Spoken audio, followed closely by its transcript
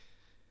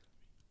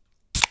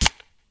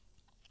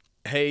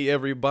Hey,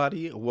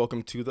 everybody,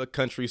 welcome to the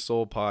Country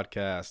Soul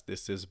Podcast.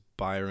 This is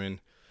Byron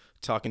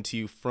talking to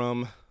you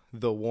from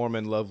the warm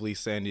and lovely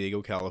San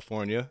Diego,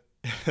 California.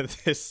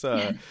 this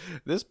uh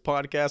this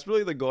podcast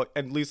really the goal,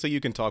 and Lisa, you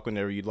can talk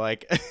whenever you'd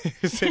like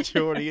since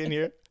you're already in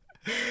here.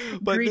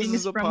 But this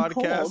is Greetings a from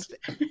cold. podcast.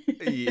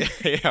 Yeah,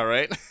 yeah,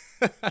 right.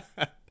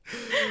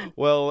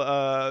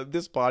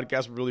 This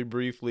podcast really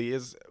briefly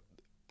is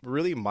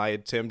really my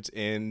attempt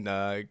in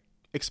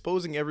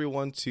exposing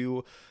everyone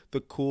to the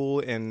cool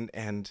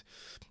and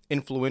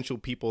influential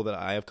people that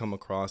I have come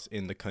across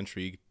in the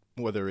country,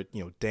 whether it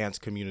dance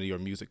community or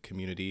music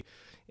community,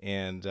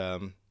 and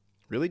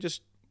really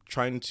just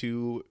trying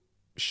to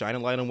shine a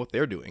light on what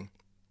they're doing.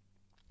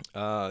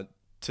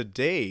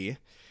 Today,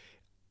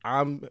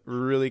 I'm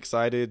really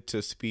excited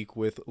to speak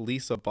with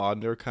Lisa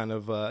Bodner, kind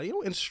of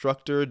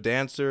instructor,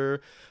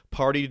 dancer,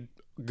 party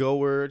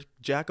goer,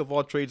 jack of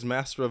all trades,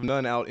 master of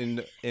none, out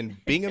in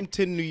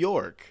Binghamton, New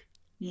York.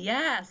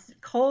 Yes,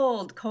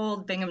 cold,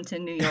 cold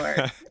Binghamton, New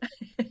York.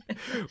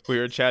 We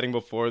were chatting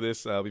before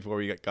this, before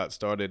we got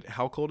started.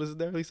 How cold is it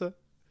there, Lisa?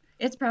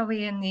 It's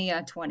probably in the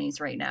 20s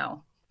right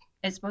now.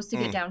 It's supposed to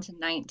get Mm, down to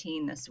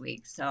 19 this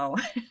week, so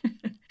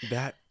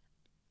that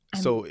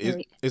I'm so is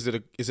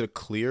very. is it a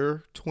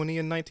clear 20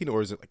 and 19,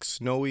 or is it like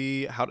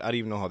snowy? How I don't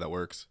even know how that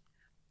works.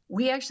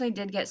 We actually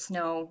did get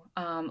snow,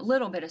 a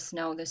little bit of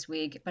snow this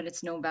week, but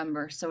it's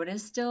November, so it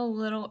is still a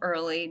little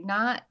early.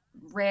 Not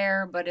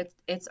rare, but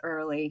it's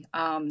early.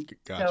 So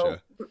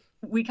Gotcha.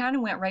 we kind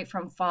of went right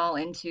from fall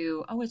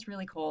into, oh, it's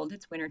really cold.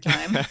 It's winter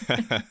time.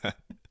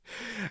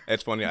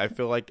 It's funny. I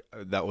feel like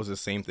that was the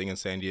same thing in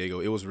San Diego.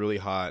 It was really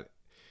hot,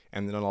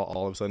 and then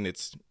all of a sudden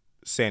it's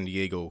San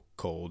Diego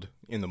cold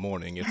in the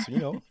morning.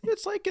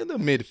 It's like in the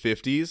mid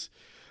 50s,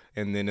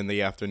 and then in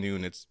the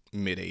afternoon it's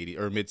mid 80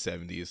 or mid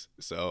 70s.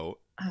 So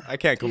Oh, I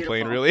can't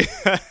complain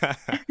beautiful.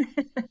 really.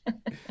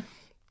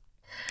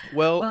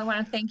 Well, Well, I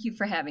want to thank you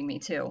for having me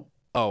too.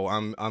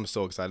 I'm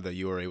so excited that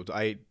you were able to.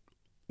 I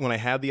When I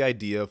had the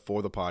idea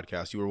for the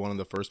podcast, you were one of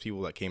the first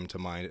people that came to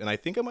mind, and I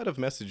think I might have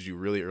messaged you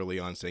really early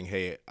on saying,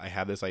 "Hey, I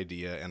have this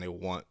idea, and I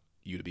want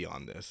you to be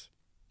on this."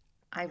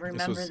 I This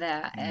remember was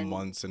that. And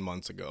months and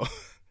months ago.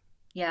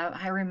 yeah,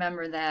 I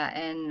remember that.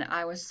 And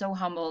I was so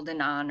humbled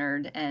and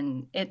honored.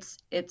 And it's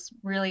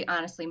really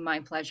honestly my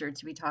pleasure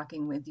to be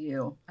talking with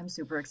you. I'm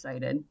super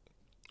excited.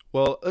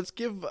 Well,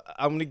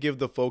 I'm going to give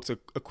the folks a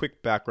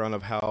quick background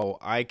of how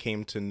I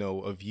came to know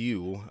of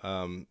you.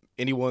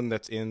 Anyone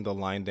that's in the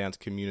line dance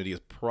community has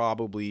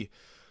probably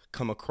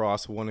come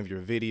across one of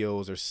your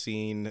videos or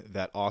seen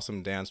that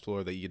awesome dance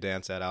floor that you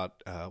dance at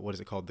out. What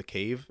is it called? The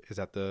Cave? Is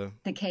that the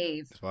The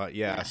cave. spot?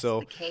 Yeah. Yes, the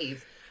So,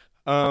 cave.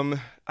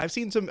 I've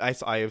seen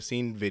I have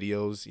seen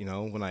videos,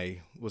 when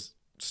I was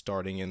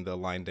starting in the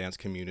line dance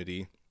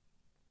community.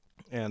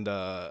 And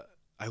I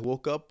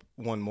woke up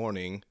one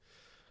morning.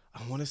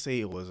 I want to say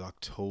it was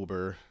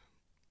October.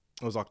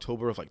 It was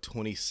October of like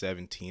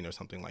 2017 or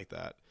something like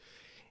that.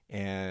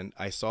 And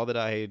I saw that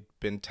I had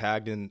been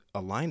tagged in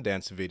a line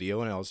dance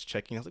video, and I was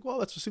checking. I was like, "Well,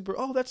 that's a super.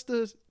 Oh, that's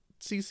the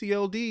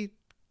CCLD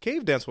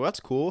cave dance. Well, that's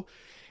cool.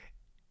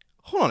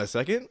 Hold on a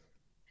second.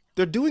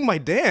 They're doing my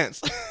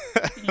dance."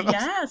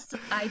 Yes,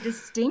 I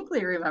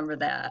distinctly remember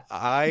that.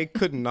 I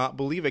could not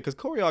believe it because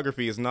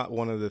choreography is not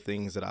one of the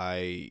things that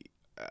I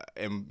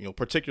am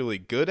particularly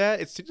good at.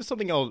 It's just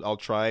something I'll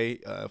try.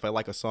 If I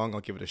like a song,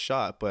 I'll give it a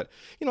shot. But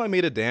I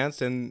made a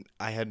dance and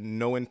I had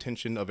no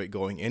intention of it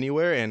going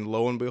anywhere. And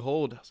lo and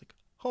behold, I was like,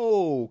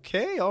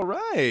 okay, all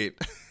right.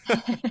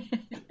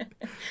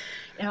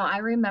 I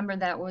remember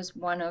that was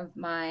one of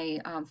my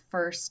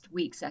first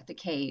weeks at the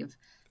cave.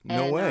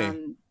 No And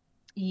way.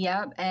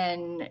 yep,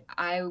 and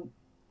I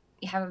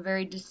have a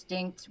very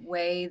distinct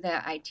way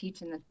that I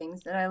teach and the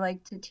things that I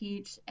like to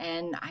teach.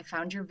 And I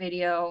found your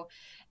video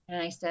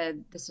and I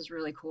said, this is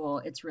really cool.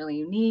 It's really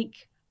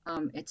unique.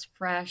 It's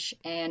fresh,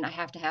 and I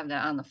have to have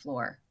that on the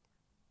floor.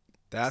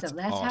 So That's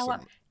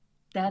awesome.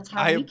 that's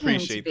how I we came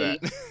to appreciate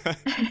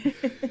that.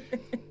 be.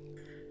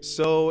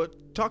 So,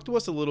 talk to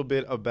us a little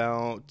bit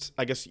about,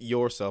 I guess,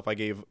 yourself. I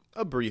gave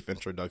a brief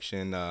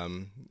introduction,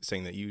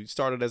 saying that you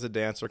started as a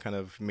dancer, kind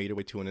of made your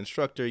way to an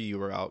instructor. You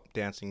were out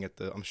dancing at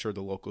I'm sure,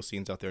 the local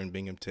scenes out there in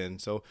Binghamton.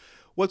 So,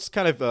 what's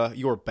kind of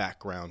your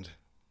background?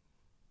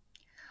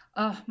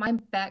 Oh, my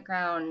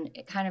background,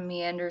 it kind of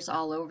meanders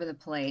all over the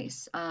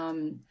place.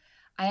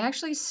 I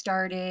actually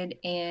started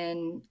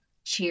in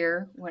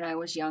cheer when I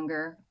was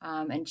younger,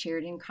 and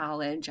cheered in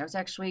college. I was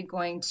actually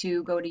going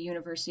to go to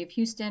University of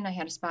Houston. I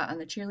had a spot on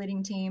the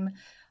cheerleading team,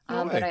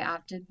 No but way. I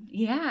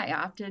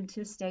opted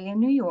to stay in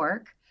New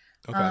York,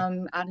 Okay.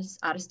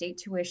 out of state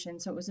tuition.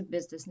 So it was a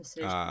business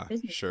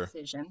Sure.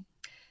 decision.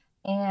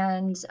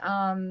 And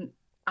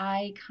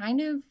I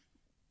kind of,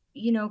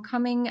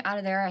 coming out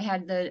of there, I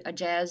had a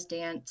jazz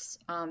dance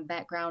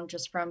background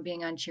just from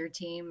being on cheer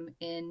team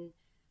in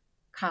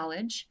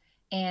college,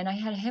 and I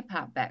had a hip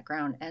hop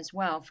background as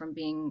well from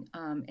being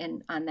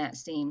in on that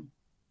scene.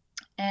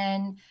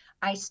 And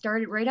I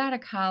started right out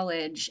of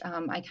college.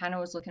 I kind of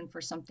was looking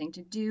for something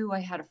to do. I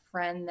had a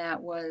friend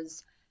that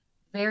was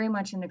very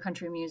much into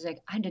country music.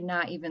 I did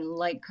not even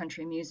like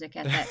country music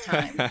at that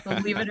time,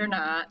 believe it or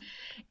not.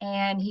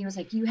 And he was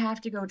like, "You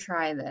have to go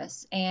try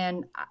this."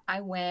 And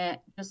I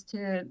went just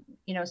to,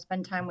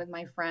 spend time with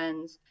my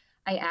friends.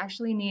 I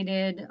actually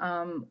needed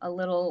a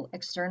little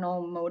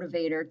external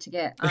motivator to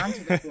get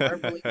onto the floor,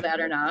 believe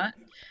that or not,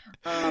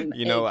 I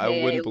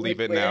aka wouldn't believe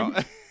it now.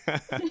 liquid.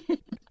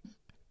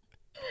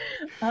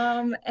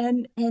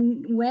 And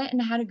went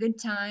and had a good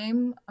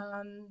time.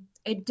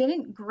 It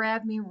didn't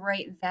grab me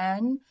right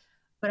then,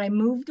 but I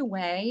moved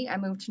away. I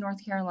moved to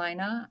North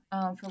Carolina for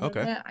a little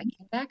Okay. bit. I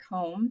came back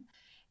home,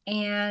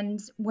 and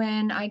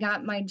when I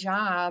got my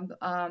job,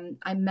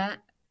 I met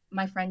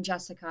my friend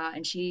Jessica,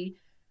 and she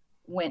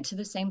went to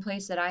the same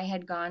place that I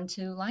had gone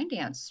to line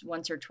dance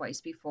once or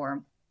twice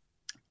before,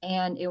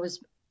 and it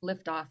was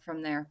lift off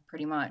from there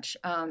pretty much.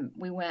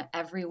 We went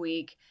every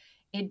week.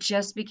 It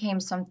just became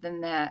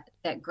something that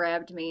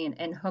grabbed me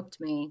and hooked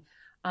me.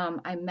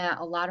 I met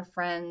a lot of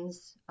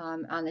friends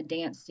on the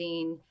dance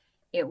scene.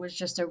 It was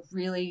just a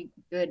really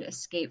good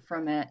escape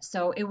from it.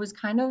 So it was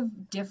kind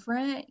of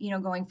different,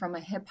 going from a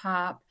hip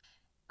hop.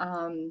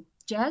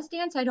 Jazz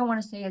dance, I don't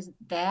want to say is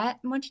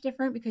that much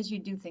different because you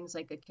do things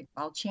like a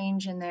kickball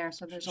change in there.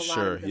 So there's a lot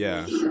Sure, of the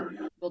yeah. moves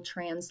that will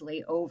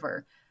translate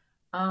over.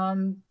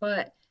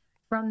 But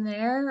from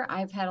there,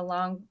 I've had a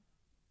long,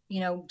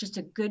 just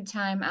a good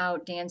time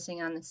out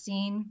dancing on the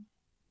scene.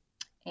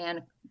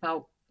 And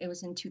it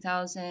was in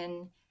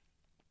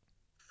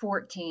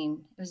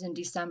 2014, it was in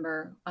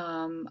December.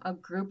 A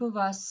group of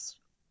us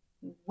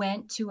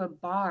went to a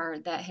bar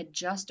that had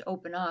just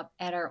opened up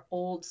at our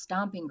old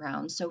stomping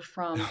ground. So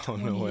from Oh, no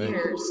 20 way.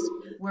 years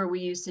where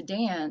we used to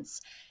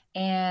dance,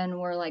 and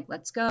we're like,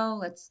 let's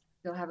go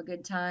have a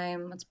good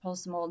time. Let's pull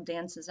some old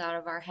dances out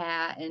of our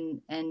hat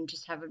and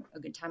just have a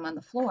good time on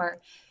the floor.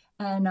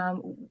 And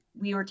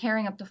we were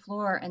tearing up the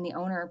floor, and the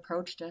owner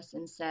approached us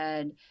and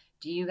said,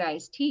 "Do you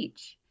guys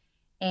teach?"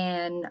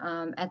 And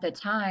at the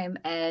time,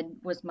 Ed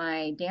was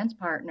my dance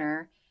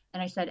partner.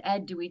 And I said,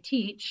 "Ed, do we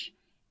teach?"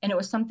 And it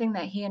was something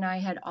that he and I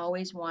had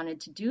always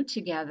wanted to do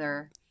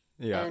together.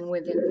 Yeah. And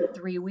within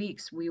 3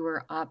 weeks, we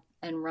were up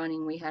and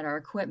running. We had our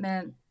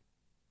equipment.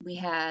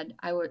 I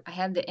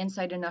had the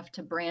insight enough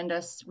to brand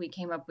us. We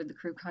came up with the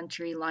Crew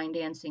Country line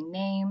dancing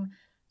name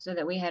so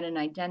that we had an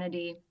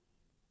identity.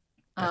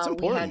 That's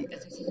We had,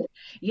 important.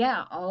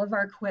 yeah, all of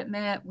our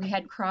equipment. We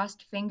had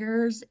crossed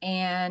fingers,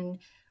 and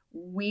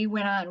we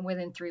went on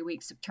within 3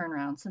 weeks of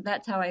turnaround. So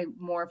that's how I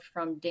morphed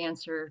from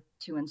dancer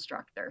to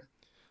instructor.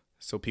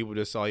 So people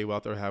just saw you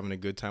out there having a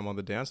good time on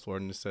the dance floor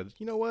and just said,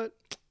 you know what?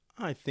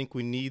 I think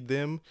we need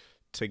them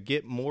to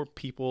get more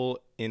people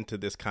into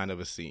this kind of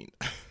a scene.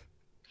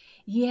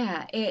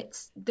 Yeah,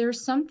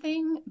 there's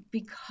something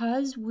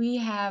because we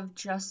have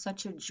just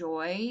such a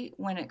joy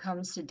when it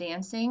comes to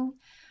dancing.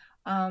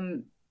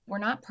 Um, we're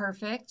not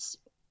perfect.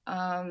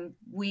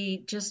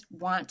 We just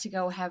want to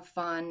go have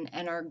fun,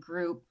 and our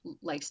group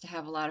likes to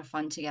have a lot of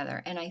fun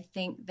together. And I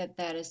think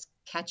that is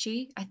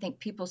catchy. I think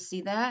people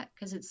see that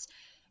because it's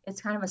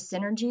kind of a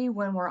synergy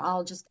when we're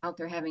all just out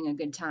there having a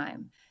good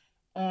time.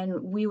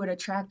 And we would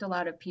attract a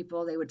lot of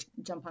people. They would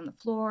jump on the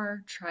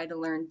floor, try to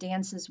learn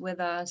dances with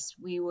us.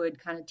 We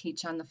would kind of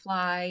teach on the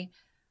fly.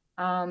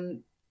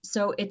 Um,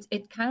 so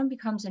it kind of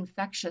becomes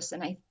infectious,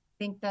 and I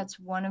think that's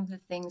one of the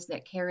things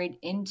that carried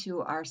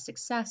into our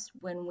success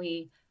when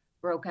we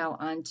broke out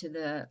onto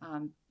the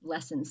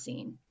lesson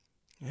scene.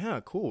 Yeah,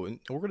 cool. And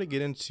we're going to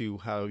get into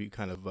how you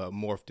kind of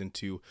morphed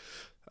into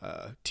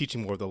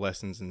teaching more of the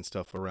lessons and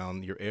stuff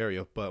around your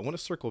area. But I want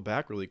to circle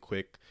back really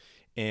quick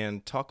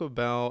and talk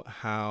about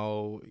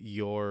how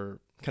your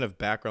kind of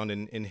background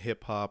in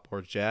hip hop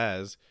or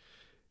jazz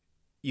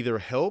either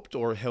helped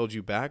or held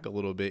you back a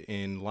little bit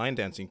in line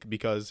dancing.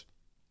 Because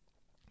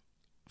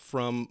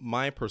from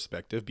my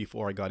perspective,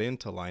 before I got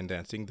into line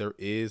dancing, there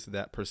is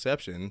that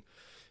perception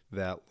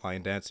that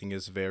line dancing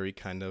is very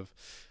kind of,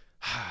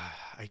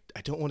 I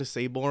don't want to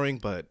say boring,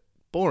 but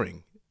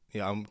boring.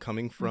 Yeah, I'm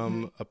coming Hmm.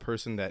 from a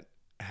person that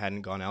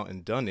hadn't gone out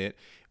and done it.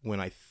 When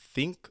I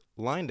think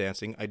line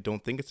dancing, I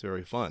don't think it's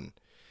very fun.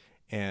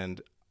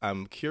 And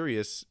I'm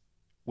curious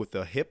with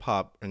the hip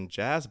hop and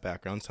jazz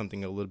background,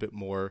 something a little bit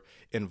more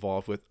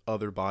involved with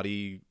other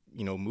body,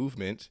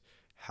 movement.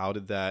 How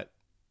did that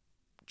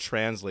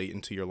translate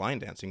into your line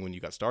dancing when you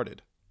got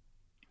started?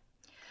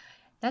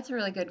 That's a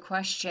really good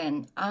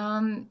question.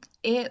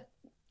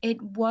 It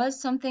was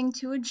something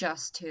to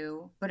adjust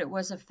to, but it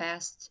was a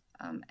fast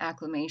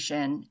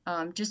acclimation,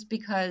 just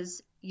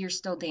because you're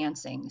still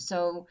dancing.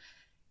 So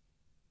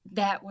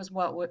that was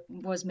what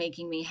was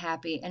making me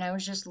happy, and I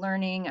was just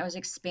learning. I was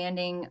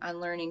expanding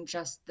on learning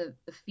just the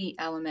feet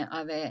element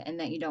of it, and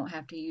that you don't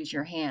have to use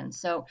your hands.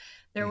 So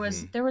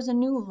Hmm. there was a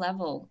new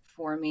level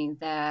for me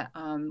that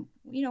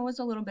was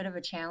a little bit of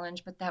a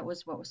challenge, but that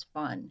was what was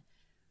fun.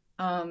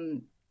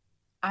 um,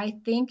 I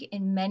think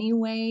in many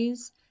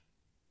ways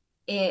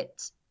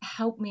it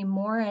helped me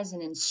more as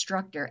an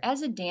instructor.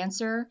 As a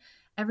dancer,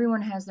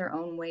 everyone has their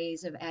own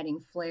ways of adding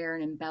flair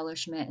and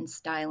embellishment and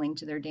styling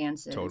to their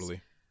dances.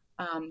 Totally.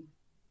 Um,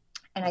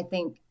 And I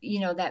think,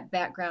 that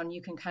background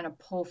you can kind of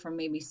pull from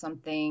maybe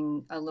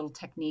something, a little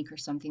technique or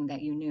something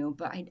that you knew.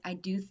 But I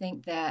do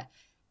think that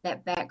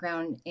that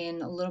background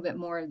in a little bit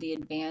more of the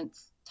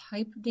advanced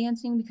type of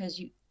dancing,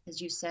 because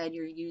as you said,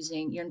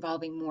 you're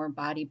involving more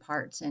body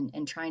parts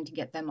and trying to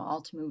get them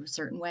all to move a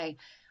certain way.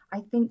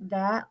 I think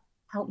that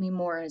helped me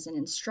more as an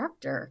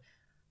instructor,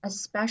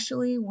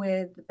 especially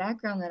with the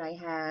background that I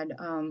had.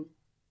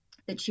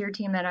 The cheer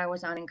team that I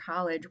was on in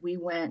college, we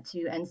went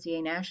to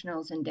NCAA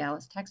Nationals in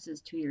Dallas, Texas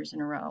 2 years in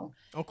a row.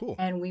 Oh, cool.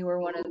 And we were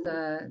one of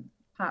the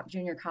top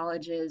junior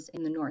colleges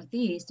in the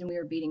Northeast, and we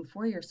were beating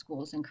four-year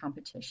schools in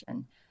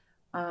competition.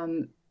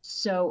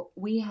 So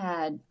we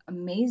had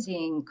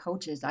amazing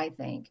coaches, I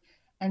think,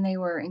 and they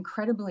were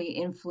incredibly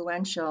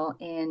influential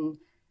in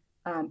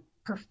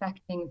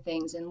perfecting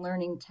things and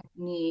learning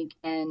technique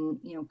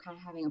and, kind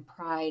of having a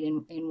pride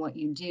in what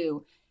you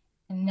do.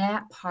 And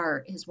that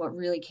part is what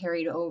really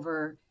carried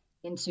over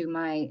into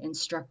my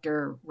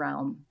instructor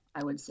realm,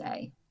 I would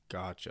say.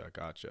 Gotcha.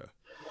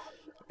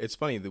 It's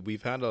funny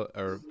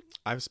that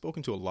I've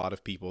spoken to a lot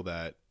of people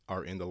that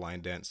are in the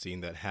line dance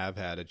scene that have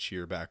had a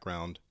cheer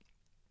background.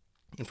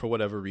 And for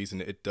whatever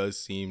reason, it does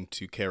seem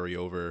to carry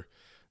over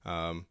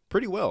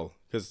pretty well,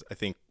 because I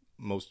think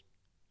most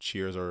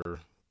cheers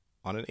are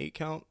on an 8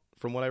 count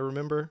from what I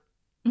remember.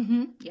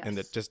 Yes. And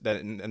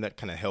that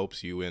kind of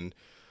helps you in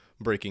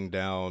breaking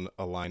down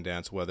a line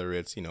dance, whether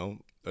it's,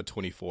 a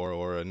 24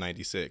 or a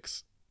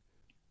 96.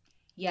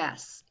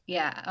 Yes.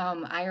 Yeah.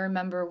 I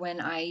remember when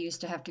I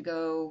used to have to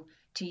go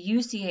to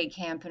UCA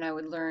camp and I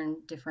would learn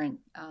different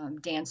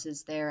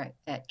dances there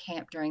at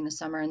camp during the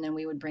summer, and then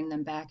we would bring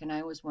them back. And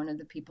I was one of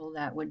the people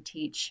that would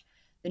teach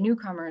the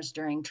newcomers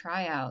during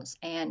tryouts.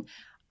 And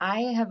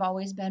I have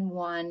always been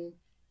one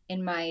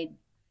in my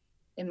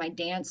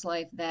dance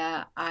life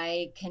that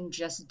I can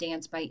just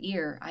dance by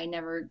ear. I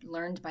never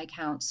learned by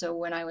count. So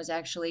when I was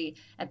actually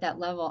at that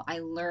level, I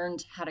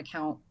learned how to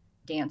count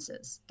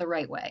dances the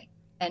right way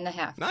and the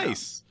half Nice.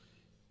 counts.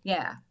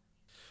 Yeah.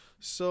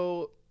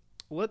 So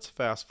let's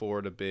fast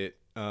forward a bit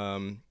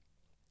and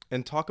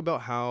talk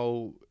about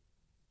how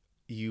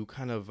you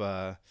kind of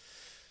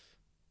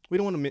we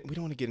don't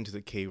want to get into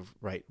the cave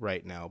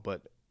right now,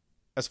 but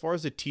as far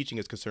as the teaching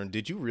is concerned,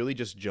 did you really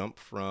just jump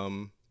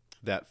from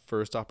that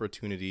first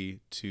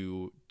opportunity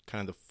to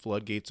kind of the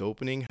floodgates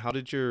opening? How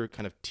did your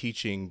kind of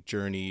teaching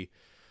journey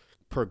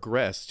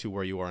progress to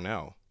where you are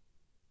now?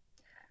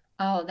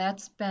 Oh,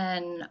 that's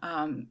been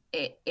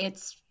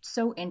it's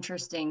so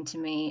interesting to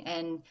me.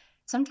 And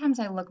sometimes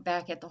I look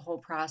back at the whole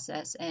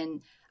process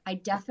and I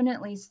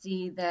definitely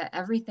see that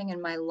everything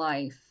in my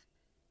life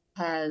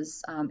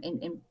has,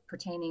 in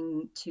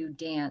pertaining to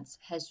dance,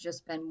 has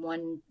just been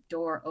one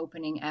door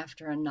opening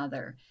after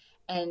another.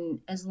 And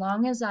as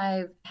long as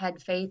I've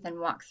had faith and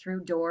walked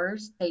through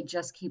doors, they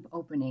just keep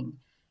opening.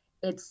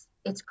 It's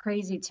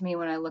crazy to me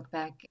when I look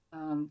back,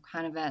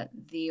 kind of at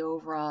the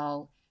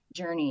overall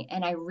journey.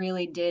 And I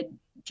really did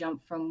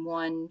jump from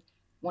one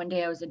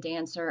day I was a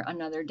dancer,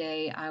 another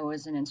day I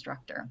was an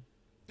instructor.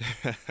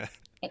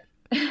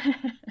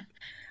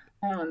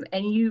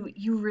 And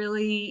you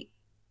really,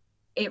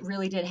 it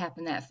really did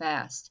happen that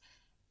fast.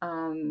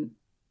 Um,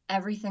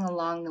 Everything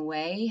along the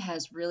way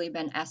has really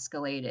been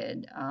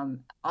escalated.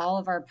 All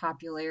of our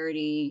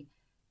popularity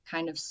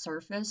kind of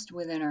surfaced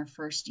within our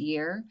first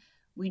year.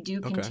 We do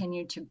Okay.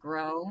 continue to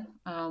grow,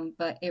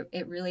 but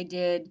it really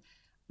did.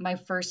 My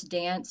first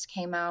dance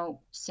came out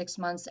 6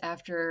 months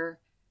after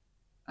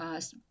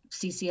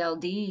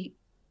CCLD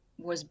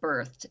was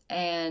birthed,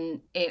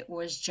 and it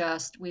was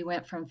just, we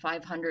went from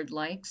 500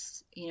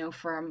 likes,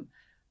 from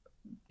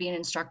being an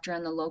instructor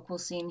on the local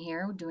scene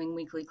here doing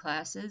weekly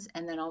classes,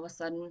 and then all of a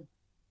sudden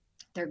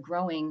they're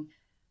growing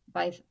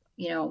by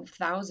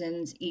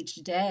thousands each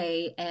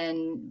day,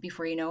 and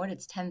before you know it,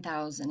 it's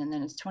 10,000, and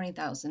then it's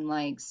 20,000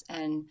 likes,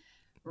 and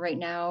right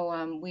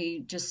now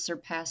we just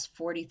surpassed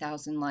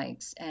 40,000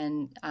 likes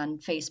and on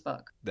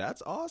Facebook.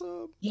 That's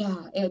awesome.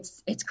 Yeah,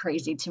 it's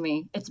crazy to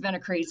me. It's been a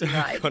crazy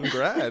ride.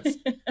 Congrats.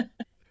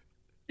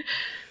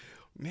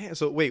 Man,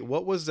 so wait,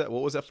 what was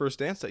that first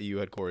dance that you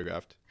had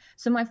choreographed?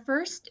 So my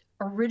first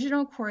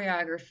original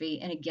choreography,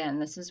 and again,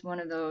 this is one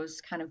of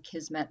those kind of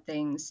kismet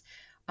things,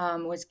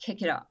 was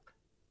Kick It Up.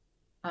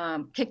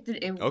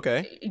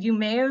 Okay. You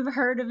may have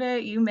heard of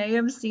it, you may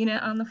have seen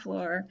it on the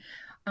floor.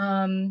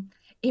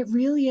 It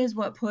really is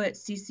what put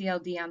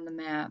CCLD on the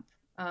map.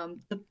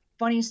 The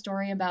funny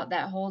story about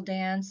that whole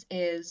dance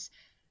is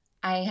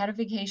I had a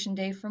vacation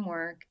day from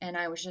work and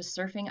I was just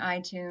surfing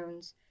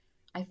iTunes.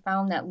 I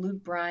found that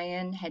Luke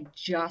Bryan had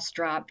just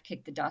dropped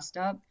Kick the Dust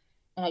Up,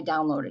 and I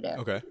downloaded it.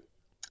 Okay.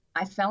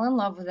 I fell in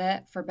love with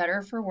it, for better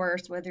or for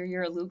worse, whether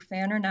you're a Luke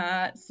fan or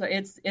not. So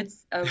it's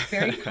a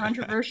very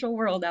controversial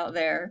world out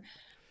there.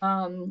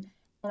 And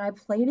I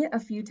played it a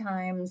few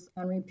times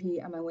on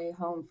repeat on my way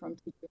home from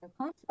teaching a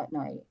class that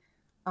night.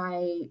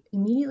 I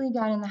immediately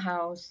got in the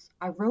house,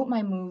 I wrote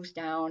my moves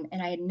down,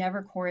 and I had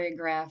never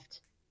choreographed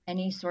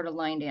any sort of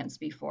line dance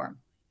before.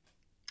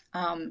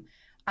 Um,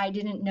 I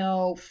didn't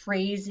know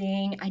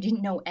phrasing, I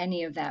didn't know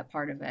any of that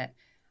part of it.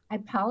 I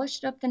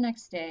polished up the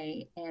next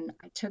day and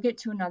I took it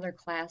to another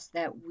class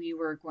that we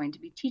were going to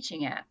be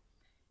teaching at.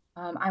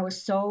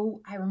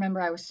 I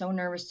remember I was so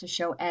nervous to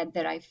show Ed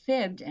that I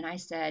fibbed and I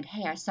said,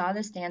 "Hey, I saw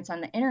this dance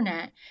on the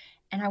internet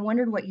and I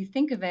wondered what you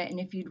think of it and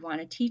if you'd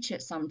want to teach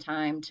it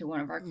sometime to one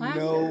of our No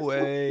classes."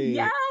 way.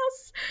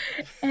 Yes.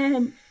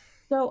 And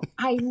so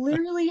I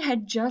literally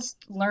had just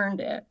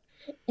learned it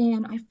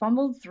and I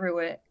fumbled through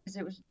it because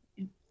it was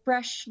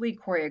freshly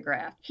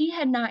choreographed. He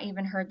had not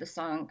even heard the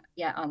song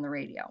yet on the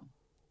radio.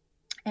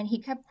 And he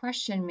kept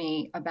questioning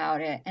me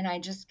about it. And I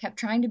just kept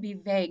trying to be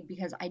vague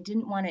because I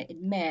didn't want to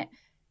admit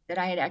that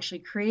I had actually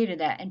created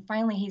that. And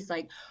finally, he's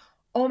like,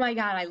 "Oh my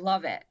God, I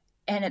love it."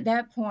 And at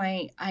that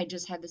point, I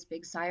just had this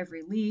big sigh of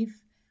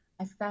relief.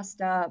 I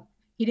fessed up.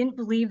 He didn't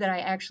believe that I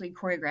actually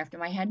choreographed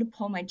him. I had to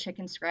pull my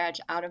chicken scratch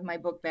out of my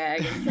book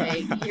bag and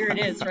say, "Here it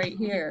is right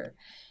here."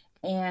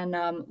 And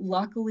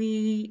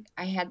luckily,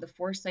 I had the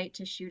foresight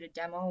to shoot a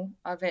demo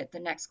of it the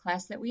next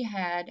class that we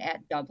had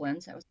at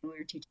Dublin's. That was when we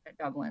were teaching at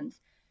Dublin's.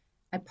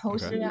 I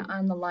Okay. posted it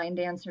on the Line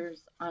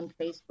Dancers on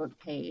Facebook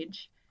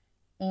page.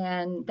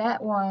 And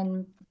that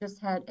one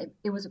just had,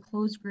 it was a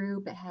closed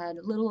group. It had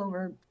a little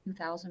over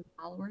 2,000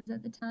 followers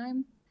at the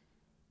time.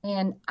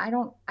 And I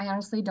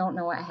honestly don't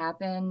know what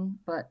happened,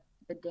 but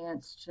the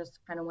dance just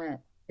kind of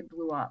went, it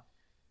blew up.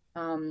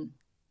 Um,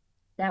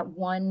 that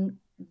one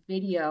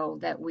video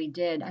that we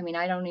did, I mean,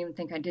 I don't even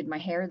think I did my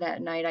hair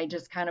that night. I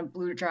just kind of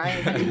blew dry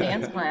and went to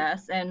dance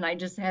class and I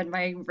just had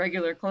my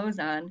regular clothes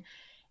on.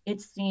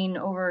 It's seen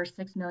over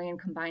 6 million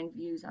combined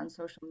views on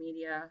social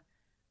media.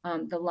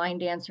 The Line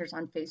Dancers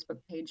on Facebook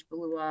page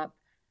blew up.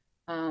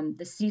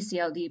 The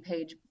CCLD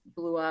page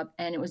blew up,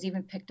 and it was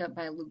even picked up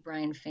by a Luke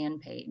Bryan fan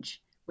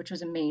page, which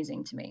was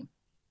amazing to me.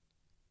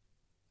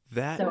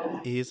 That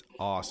So is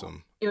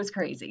awesome. it was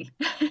crazy.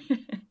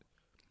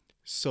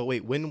 So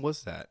wait, when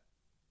was that?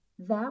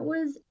 That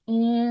was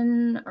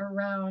in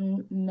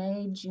around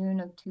May, June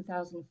of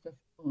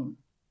 2015.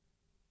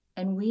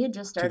 And we had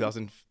just started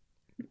 2000.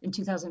 in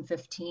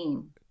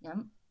 2015. Yep.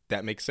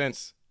 That makes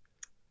sense.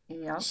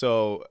 Yep.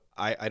 So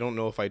I don't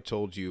know if I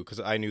told you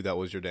because I knew that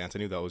was your dance. I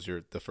knew that was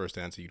the first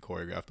dance that you'd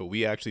choreographed, but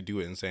we actually do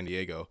it in San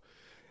Diego.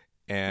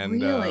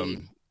 And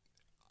Really?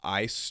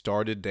 I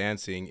started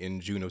dancing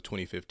in June of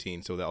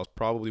 2015. So that was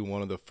probably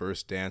one of the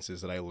first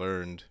dances that I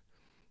learned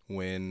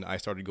when I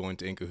started going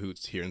to Inca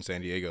Hoots here in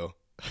San Diego.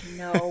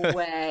 No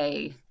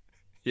way.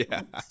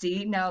 Yeah,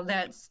 See, now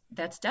that's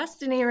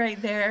destiny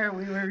right there.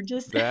 We were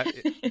just that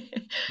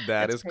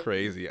that that's is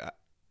crazy. crazy.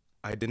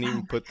 I didn't Oh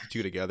even my put the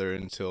two gosh. together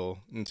until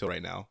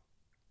right now.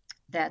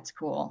 That's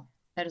cool.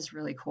 That is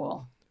really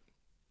cool.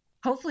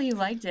 Hopefully you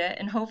liked it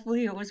and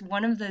hopefully it was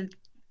one of the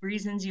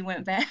reasons you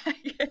went back.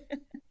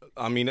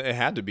 I mean, it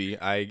had to be.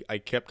 I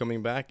kept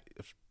coming back,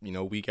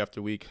 week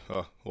after week.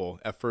 Well,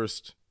 at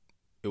first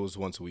it was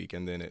once a week,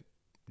 and then it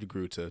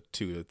grew to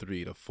 2 to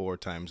 3 to 4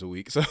 times a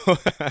week. So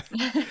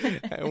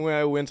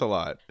I went a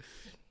lot,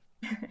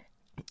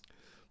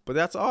 but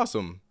that's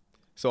awesome.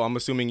 So I'm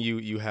assuming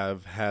you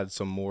have had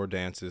some more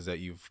dances that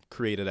you've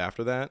created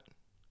after that.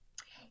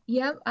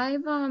 Yep, I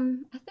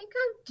think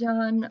I've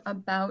done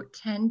about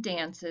 10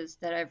 dances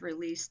that I've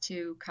released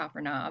to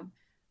Copper Knob.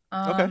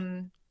 Okay,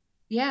 Um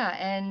yeah,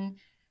 and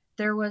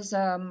there was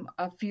a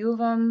few of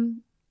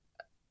them,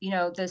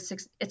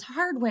 it's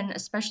hard when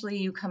especially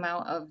you come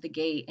out of the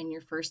gate and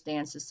your first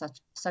dance is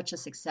such a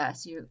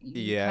success. You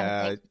kind of yeah.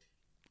 think,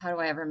 how do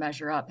I ever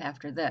measure up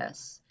after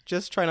this?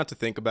 Just try not to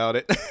think about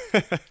it.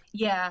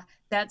 Yeah,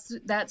 that's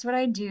what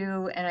I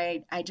do,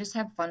 and I just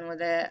have fun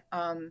with it.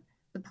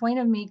 The point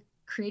of me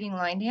creating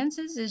line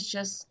dances is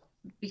just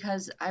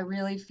because I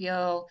really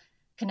feel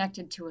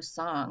connected to a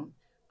song,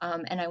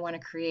 and I want to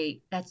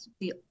create. That's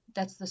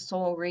the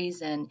sole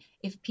reason.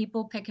 If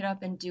people pick it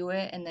up and do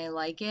it and they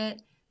like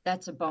it,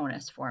 that's a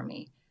bonus for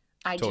me.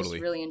 I just Totally.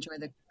 really enjoy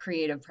the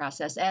creative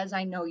process, as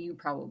I know you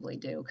probably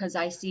do, because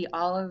I see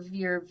all of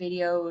your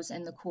videos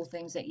and the cool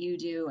things that you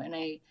do, and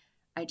I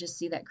just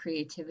see that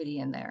creativity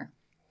in there.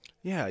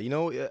 Yeah,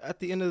 at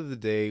the end of the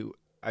day,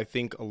 I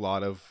think a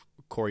lot of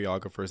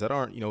choreographers that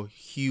aren't,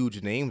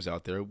 huge names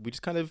out there, we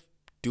just kind of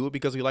do it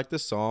because we like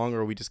this song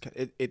or we just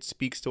it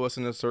speaks to us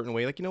in a certain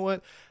way. Like, you know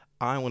what?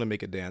 I want to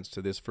make a dance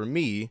to this for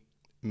me.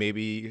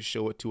 Maybe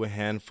show it to a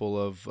handful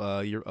of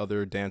your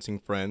other dancing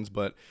friends,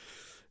 but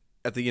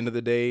at the end of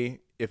the day,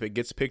 if it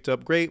gets picked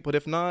up, great. But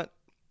if not,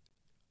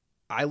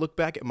 I look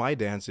back at my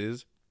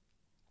dances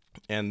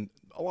and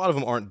a lot of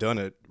them aren't done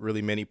at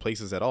really many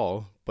places at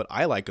all. But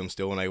I like them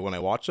still when I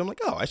watch them. Like,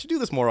 oh, I should do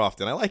this more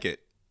often. I like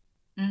it.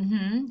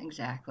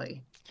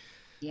 Exactly.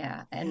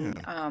 Yeah, Yeah, and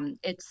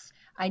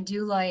I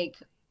do like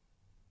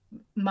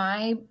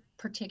my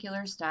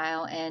particular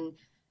style, and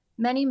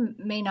many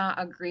may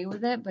not agree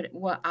with it, but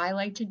what I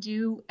like to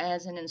do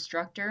as an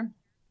instructor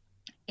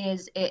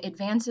is it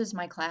advances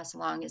my class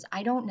along is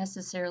I don't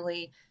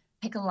necessarily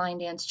pick a line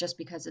dance just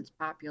because it's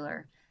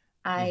popular.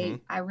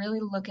 hmm I really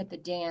look at the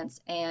dance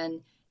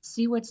and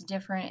see what's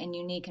different and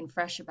unique and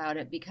fresh about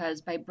it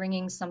because by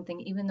bringing something,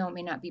 even though it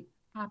may not be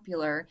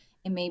popular,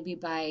 it may be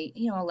by,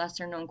 a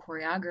lesser known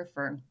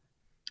choreographer,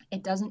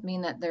 it doesn't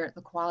mean that the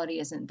quality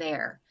isn't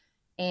there.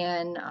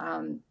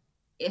 And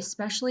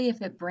especially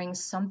if it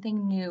brings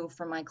something new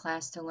for my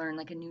class to learn,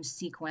 like a new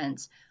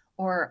sequence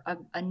or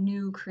a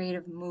new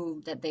creative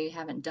move that they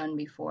haven't done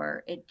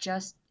before, it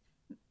just,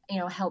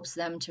 helps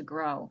them to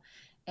grow.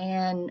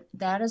 And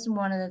that is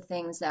one of the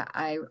things that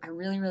I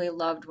really, really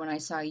loved when I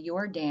saw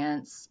your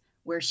dance,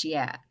 Where's She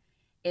At?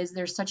 Is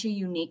there's such a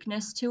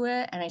uniqueness to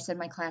it. And I said,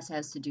 my class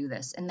has to do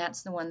this. And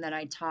that's the one that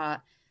I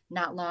taught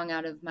not long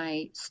out of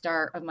my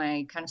start of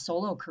my kind of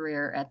solo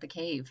career at the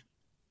Cave.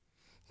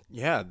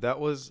 Yeah, that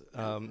was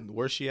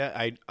Where's She At?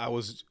 I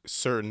was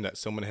certain that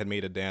someone had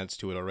made a dance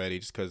to it already,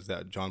 just because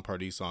that John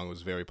Pardee song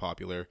was very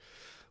popular.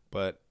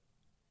 But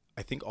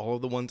I think all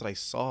of the ones that I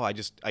saw, I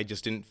just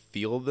didn't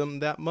feel them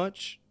that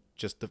much.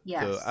 Just the I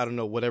Yes. don't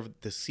know, whatever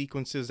the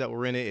sequences that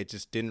were in it, it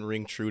just didn't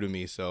ring true to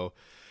me. So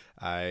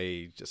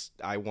I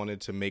wanted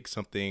to make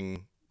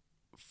something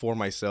for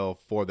myself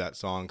for that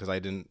song, because I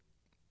didn't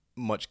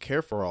much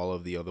care for all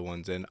of the other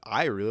ones, and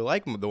I really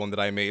like the one that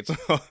I made. So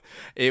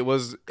it I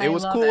was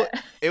love cool. it.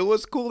 It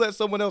was cool that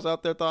someone else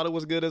out there thought it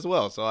was good as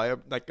well. So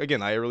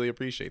I really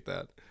appreciate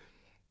that.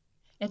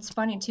 It's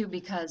funny too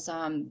because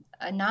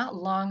not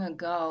long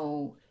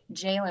ago,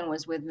 Jalen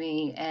was with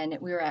me and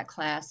we were at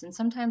class, and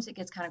sometimes it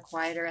gets kind of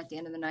quieter at the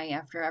end of the night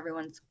after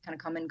everyone's kind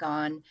of come and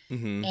gone.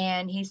 Hmm.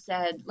 And he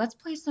said, let's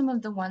play some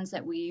of the ones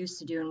that we used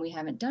to do and we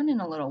haven't done in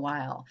a little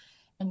while.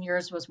 And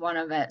yours was one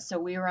of it. So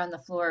we were on the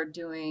floor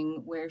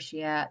doing Where's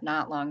She At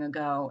not long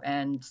ago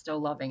and still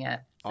loving it.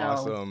 So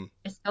Awesome.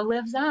 it still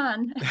lives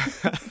on.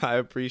 I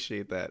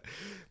appreciate that.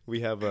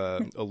 We have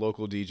a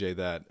local DJ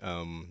that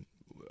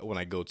when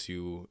I go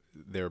to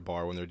their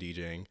bar when they're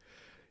DJing,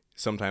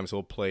 sometimes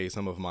he'll play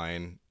some of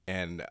mine,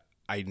 and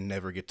I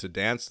never get to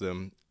dance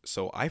them,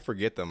 so I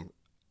forget them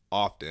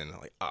often.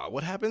 Like,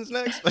 what happens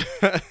next?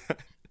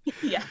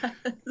 Yes.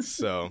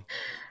 So,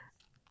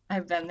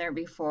 I've been there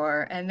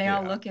before, and they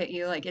all yeah, look at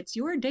you like it's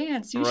your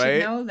dance. You should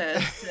right. know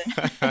this.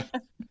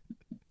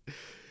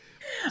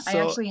 I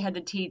So, actually had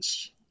to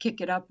teach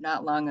Kick It Up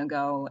not long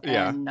ago,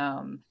 yeah,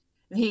 and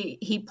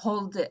he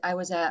pulled it. I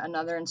was at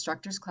another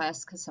instructor's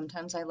class because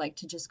sometimes I like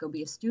to just go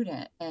be a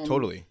student and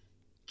totally.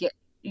 get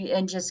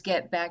just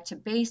get back to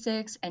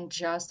basics and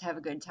just have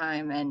a good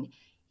time. And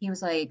he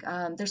was like,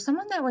 "There's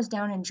someone that was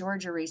down in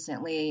Georgia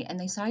recently, and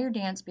they saw your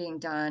dance being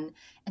done,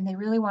 and they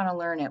really want to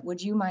learn it.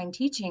 Would you mind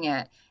teaching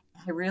it?"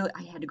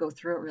 I had to go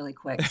through it really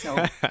quick,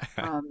 so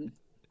um,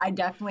 I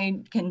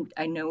definitely can.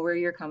 I know where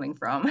you're coming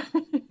from.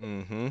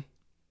 Hmm.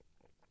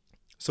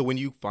 So when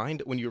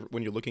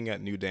you're looking at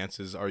new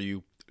dances, are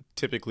you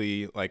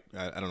typically like,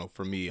 I don't know,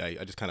 for me,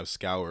 I just kind of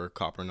scour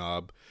Copper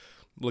Knob,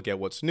 look at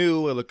what's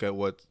new, I look at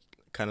what's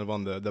kind of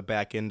on the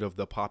back end of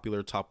the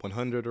popular top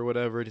 100 or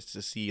whatever, just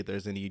to see if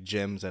there's any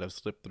gems that have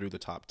slipped through the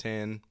top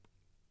 10.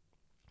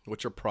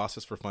 What's your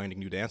process for finding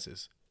new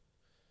dances?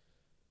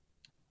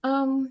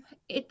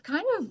 It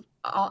kind of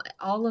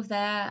all of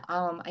that.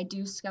 I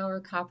do scour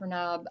Copper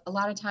Knob. A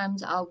lot of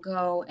times I'll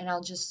go and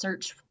I'll just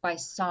search by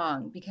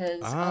song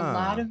because a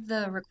lot Ah, of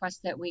the requests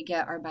that we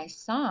get are by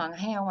song.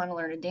 Hey, I want to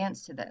learn a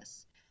dance to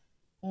this.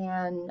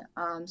 And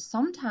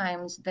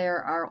sometimes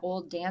there are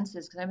old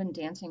dances because I've been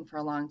dancing for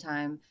a long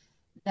time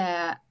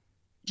that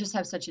just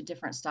have such a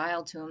different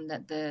style to them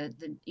that the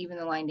even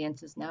the line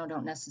dances now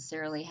don't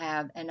necessarily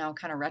have, and I'll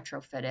kind of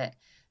retrofit it.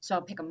 So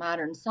I'll pick a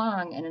modern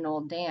song and an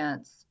old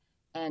dance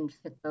and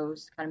fit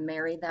those, kind of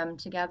marry them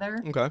together,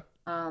 okay.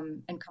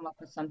 and come up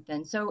with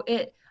something. So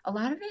a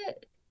lot of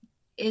it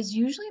is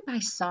usually by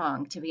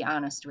song, to be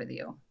honest with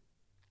you.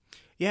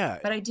 Yeah,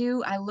 But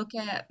I look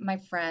at my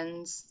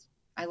friends,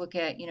 I look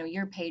at,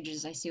 your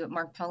pages, I see what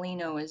Mark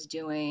Paulino is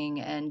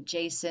doing and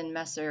Jason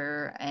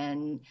Messer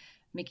and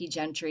Mickey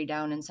Gentry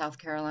down in South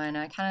Carolina.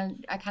 I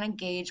kind of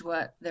gauge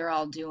what they're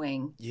all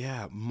doing.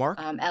 yeah.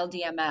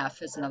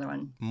 LDMF is another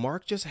one.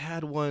 Mark just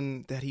had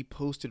one that he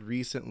posted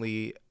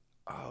recently.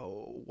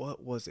 Oh,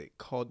 what was it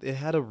called? It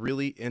had a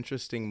really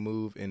interesting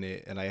move in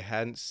it, and I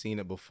hadn't seen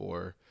it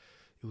before.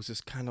 It was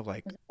just kind of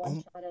like, Was it one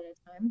oh shot at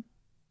a time?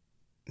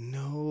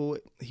 no,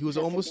 he was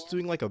That's a almost dance.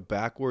 doing like a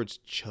backwards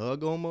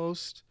chug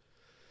almost,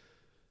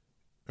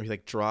 or he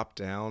like dropped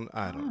down.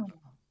 Oh.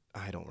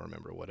 I don't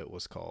remember what it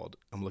was called.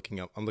 I'm looking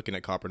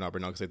at Copper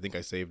Knobber now because I think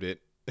I saved it.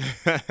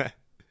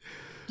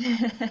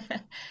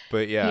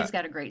 But yeah, He's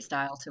got a great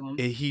style to him.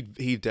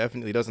 he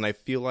definitely does, and I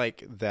feel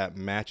like that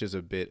matches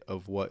a bit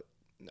of what,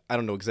 I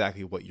don't know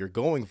exactly what you're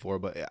going for,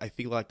 but I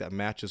feel like that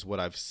matches what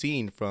I've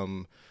seen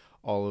from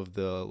all of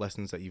the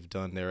lessons that you've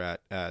done there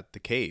at the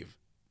cave.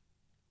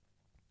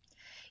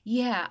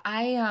 Yeah,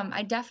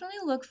 I definitely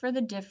look for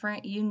the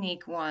different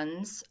unique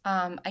ones.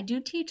 I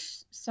do teach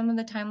some of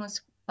the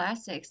timeless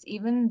classics,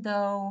 even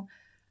though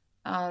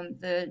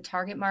the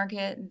target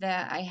market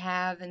that I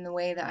have and the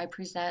way that I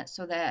present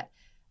so that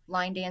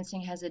line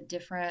dancing has a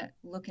different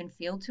look and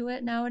feel to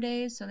it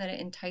nowadays so that it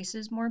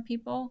entices more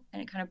people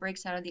and it kind of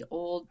breaks out of the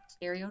old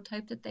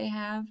stereotype that they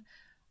have.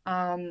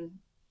 Um,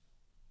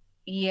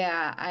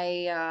 yeah,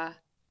 I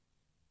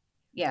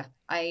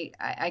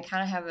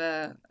kind of have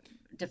a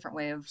different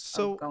way of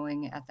So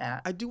going at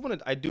that. I do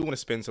want to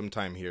spend some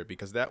time here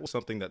because that was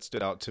something that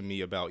stood out to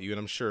me about you, and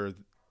I'm sure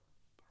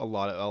a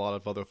lot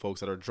of other folks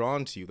that are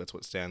drawn to you. That's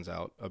what stands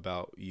out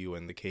about you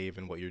and the cave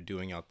and what you're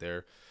doing out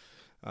there.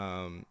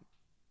 Um,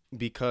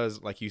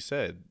 because, like you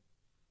said,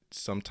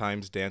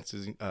 sometimes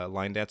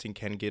line dancing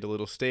can get a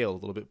little stale, a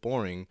little bit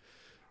boring.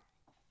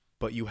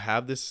 But you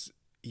have this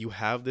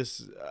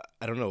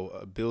I don't know,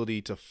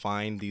 ability to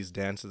find these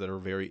dances that are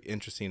very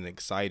interesting and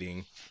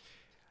exciting.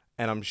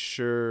 And I'm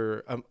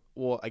sure,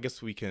 well, I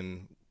guess we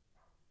can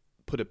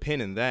put a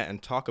pin in that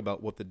and talk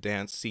about what the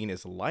dance scene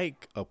is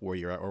like up where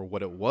you're at, or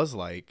what it was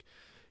like,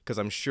 because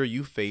I'm sure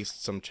you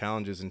faced some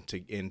challenges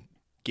in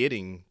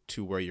getting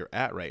to where you're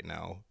at right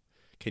now.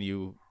 Can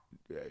you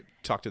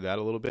talk to that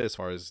a little bit as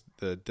far as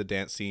the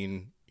dance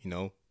scene,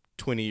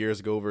 20 years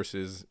ago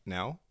versus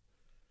now?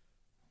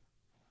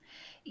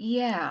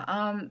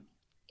 Yeah,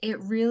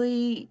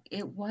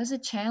 it was a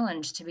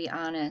challenge, to be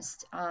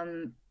honest.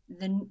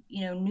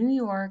 New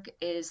York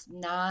is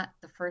not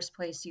the first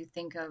place you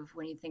think of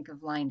when you think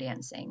of line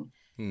dancing.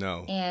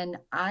 No. And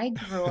I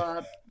grew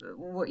up,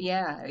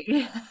 yeah,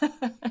 yeah.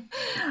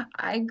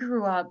 I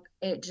grew up,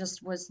 it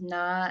just was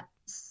not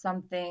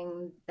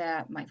something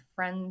that my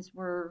friends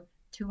were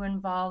too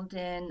involved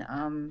in.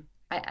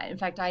 In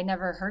fact, I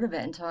never heard of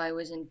it until I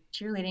was in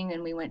cheerleading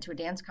and we went to a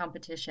dance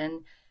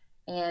competition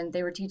and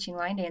they were teaching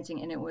line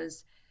dancing, and it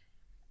was,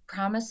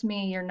 promise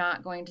me you're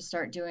not going to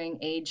start doing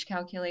age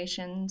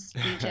calculations,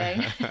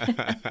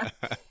 BJ.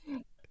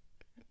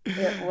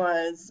 It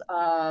was,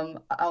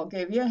 I'll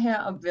give you a hint,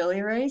 a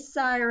Billy Ray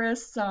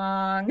Cyrus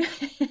song.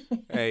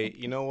 Hey,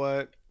 you know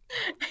what?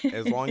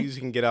 As long as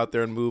you can get out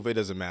there and move, it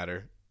doesn't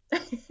matter.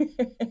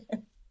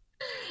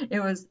 It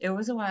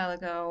was a while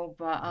ago,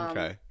 but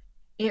Okay.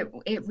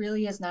 it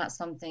really is not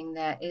something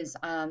that is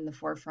on the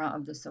forefront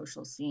of the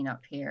social scene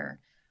up here.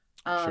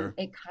 Sure.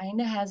 It kind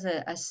of has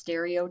a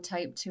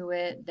stereotype to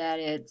it that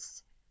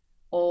it's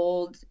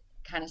old,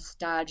 kind of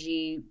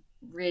stodgy,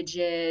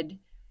 rigid,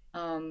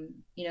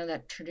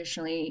 that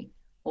traditionally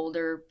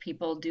older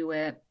people do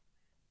it,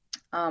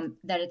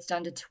 that it's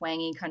done to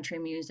twangy country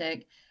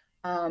music.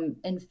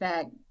 In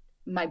fact,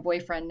 my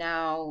boyfriend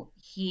now,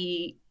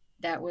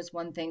 that was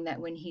one thing that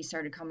when he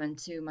started coming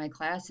to my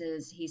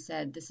classes, he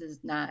said, this is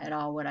not at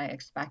all what I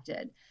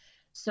expected.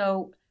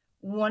 So,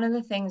 one of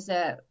the things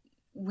that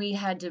we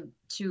had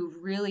to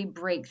really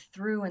break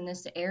through in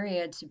this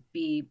area to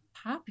be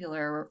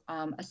popular,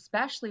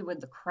 especially with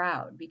the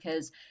crowd,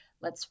 because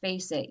let's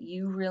face it,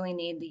 you really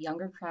need the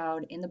younger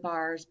crowd in the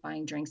bars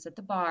buying drinks at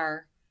the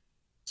bar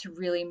to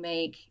really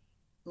make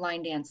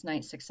line dance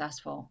night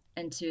successful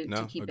and to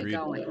No, keep it agreed.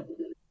 going.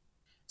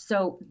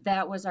 So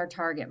that was our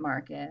target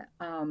market.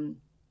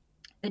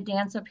 The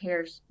dance up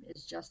here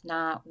is just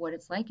not what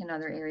it's like in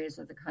other areas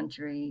of the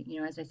country.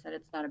 As I said,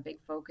 it's not a big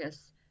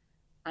focus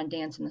on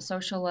dance in the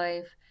social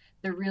life.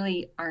 There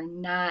really are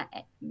not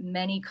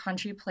many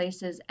country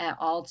places at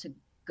all to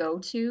go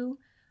to.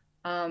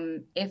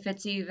 If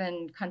it's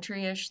even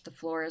country-ish, the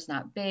floor is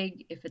not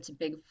big. If it's a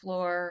big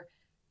floor,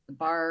 the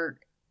bar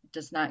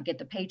does not get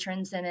the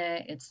patrons in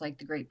it. It's like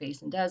the Great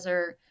Basin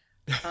Desert.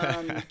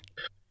 Um,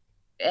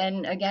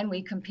 and again,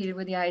 we competed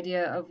with the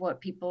idea of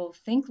what people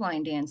think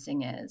line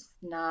dancing is,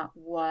 not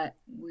what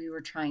we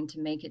were trying to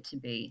make it to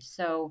be.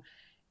 So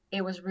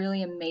it was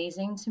really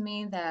amazing to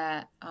me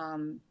that,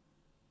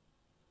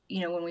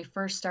 when we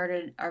first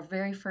started our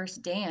very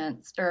first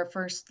dance or our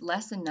first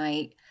lesson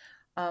night,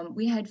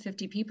 we had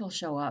 50 people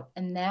show up,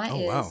 and that Oh,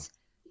 wow. is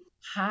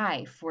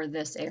high for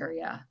this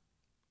area.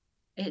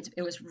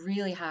 It was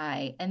really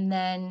high. And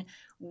then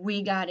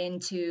we got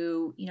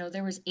into,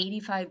 there was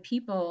 85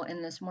 people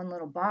in this one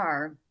little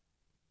bar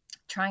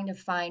trying to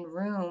find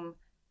room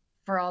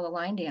for all the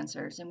line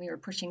dancers, and we were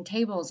pushing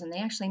tables, and they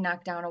actually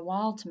knocked down a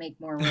wall to make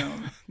more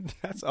room.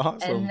 That's And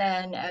awesome.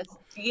 then as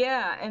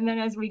yeah, and then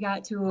as we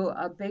got to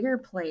a bigger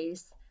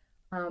place,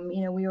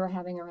 we were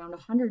having around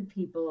 100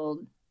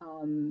 people,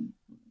 um,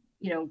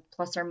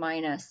 plus or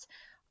minus,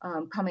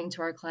 coming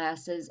to our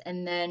classes.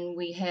 And then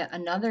we hit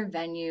another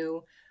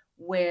venue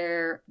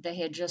where they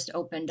had just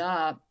opened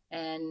up,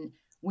 and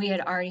we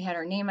had already had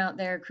our name out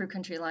there. Crew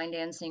Country Line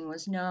Dancing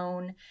was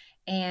known.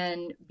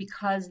 And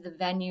because the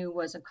venue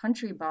was a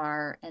country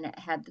bar and it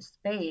had the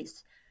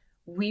space,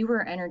 we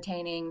were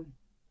entertaining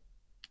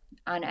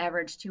on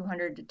average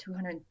 200 to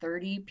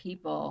 230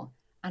 people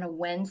on a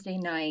Wednesday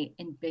night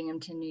in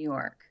Binghamton, New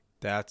York.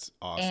 That's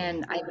awesome.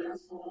 And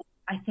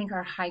I think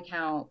our high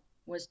count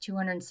was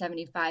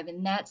 275,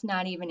 and that's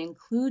not even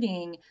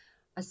including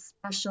a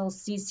special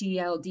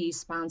CCLD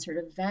sponsored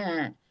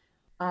event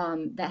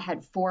that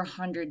had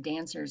 400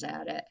 dancers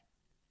at it.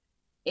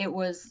 It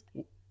was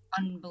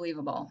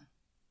unbelievable.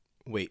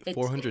 Wait, It's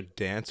 400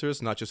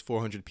 dancers, not just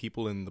 400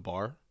 people in the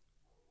bar?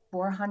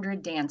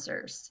 400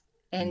 dancers,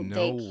 and No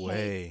they came.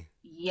 way.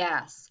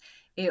 Yes,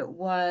 it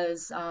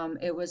was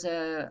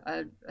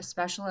a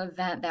special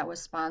event that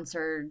was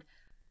sponsored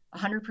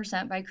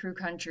 100% by Crew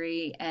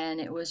Country,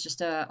 and it was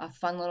just a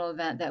fun little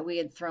event that we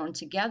had thrown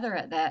together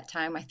at that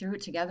time. I threw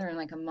it together in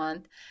like a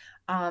month.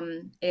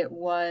 It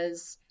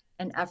was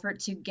an effort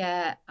to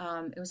get,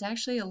 it was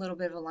actually a little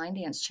bit of a line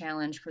dance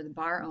challenge for the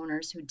bar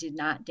owners who did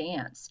not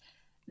dance,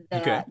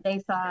 Okay. that they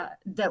thought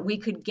that we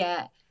could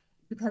get,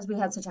 because we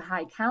had such a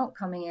high count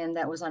coming in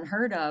that was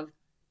unheard of.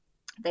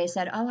 They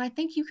said, "Oh, I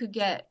think you could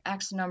get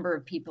X number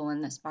of people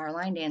in this bar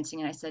line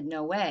dancing." And I said,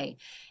 "No way."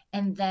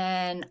 And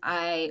then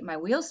my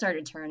wheels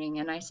started turning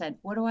and I said,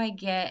 "What do I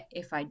get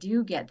if I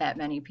do get that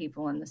many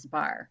people in this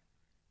bar?"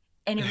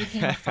 And it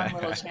became a fun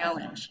little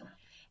challenge.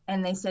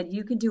 And they said,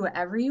 "You can do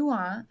whatever you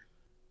want.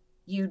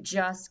 You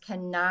just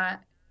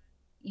cannot,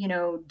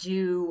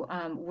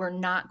 we're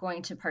not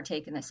going to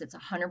partake in this. It's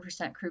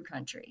 100% crew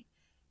country."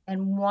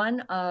 And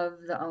one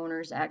of the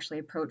owners actually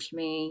approached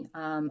me.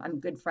 I'm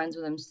good friends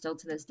with him still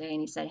to this day.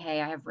 And he said,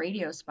 "Hey, I have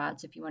radio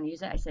spots if you want to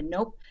use it." I said,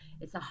 "Nope,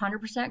 it's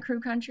 100%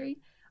 crew country.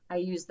 I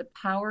use the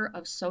power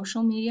of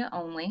social media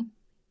only."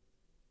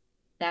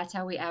 That's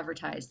how we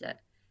advertised it.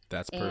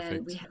 That's And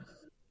we perfect. had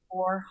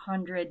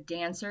 400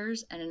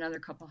 dancers and another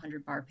couple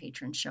hundred bar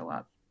patrons show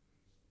up.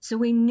 So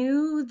we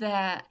knew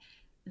that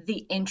the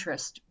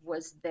interest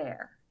was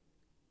there.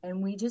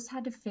 And we just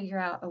had to figure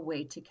out a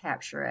way to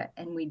capture it.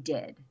 And we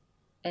did.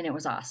 And it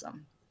was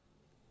awesome.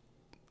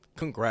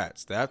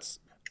 Congrats. That's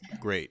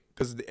great.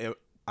 Because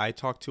I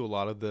talked to a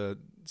lot of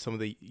some of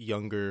the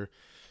younger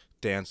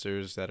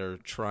dancers that are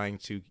trying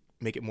to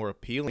make it more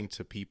appealing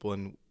to people,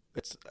 and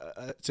it's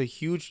a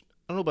huge,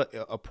 I don't know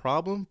about a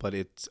problem, but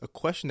it's a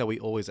question that we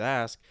always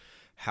ask.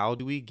 How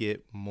do we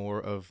get more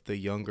of the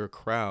younger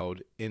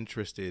crowd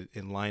interested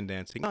in line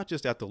dancing, not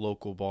just at the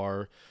local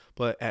bar,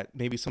 but at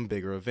maybe some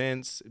bigger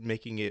events,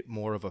 making it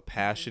more of a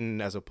passion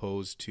as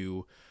opposed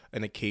to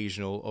an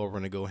occasional, oh, we're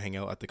gonna go hang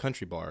out at the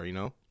country bar, you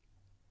know?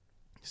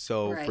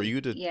 So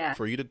Right. Yeah.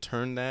 for you to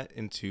turn that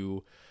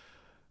into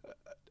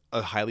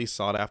a highly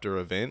sought after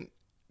event,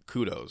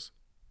 kudos.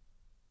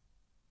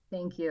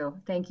 Thank you.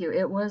 Thank you.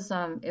 It was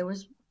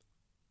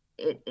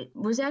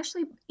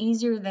actually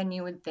easier than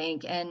you would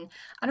think. And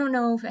I don't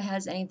know if it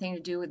has anything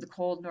to do with the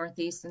cold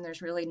Northeast, and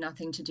there's really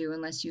nothing to do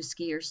unless you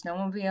ski or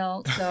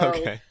snowmobile. So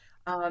Okay.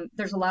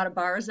 there's a lot of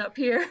bars up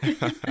here.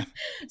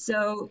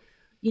 So,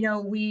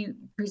 we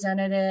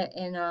presented it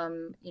in,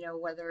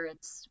 whether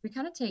we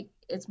kind of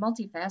it's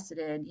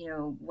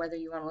multifaceted, whether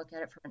you want to look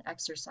at it from an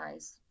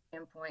exercise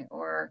standpoint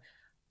or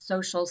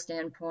social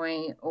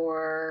standpoint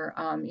or,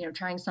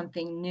 trying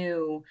something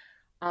new,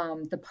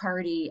 the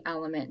party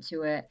element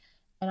to it.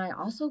 And I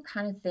also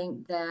kind of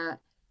think that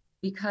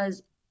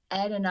because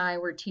Ed and I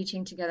were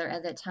teaching together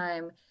at that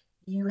time,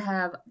 you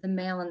have the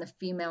male and the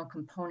female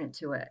component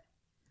to it,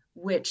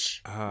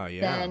 which Ah,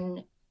 yeah.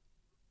 then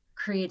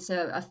creates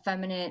a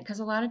feminine, because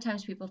a lot of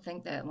times people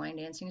think that line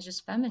dancing is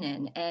just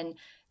feminine. And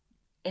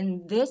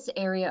in this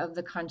area of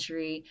the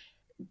country,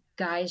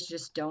 guys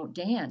just don't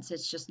dance.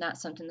 It's just not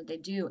something that they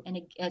do.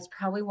 And it's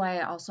probably why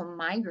I also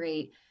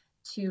migrate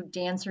to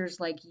dancers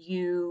like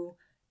you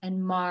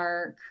and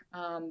Mark,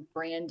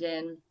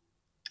 Brandon,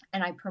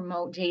 and I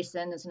promote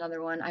Jason is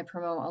another one. I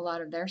promote a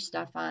lot of their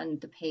stuff on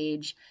the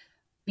page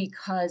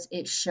because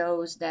it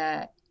shows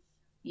that,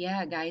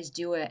 yeah, guys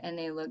do it and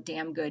they look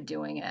damn good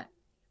doing it.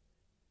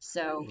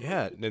 So,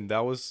 Yeah, and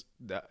that.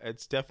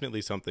 It's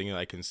definitely something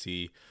I can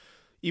see.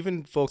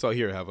 Even folks out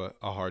here have a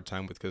hard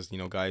time with because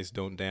guys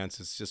don't dance.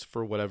 It's just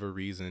for whatever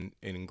reason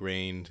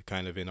ingrained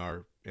kind of in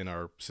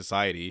our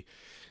society.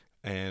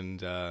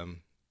 And I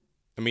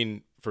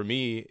mean, for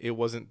me, it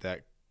wasn't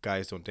that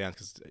guys don't dance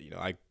because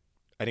I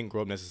didn't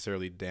grow up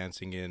necessarily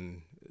dancing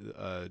in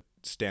a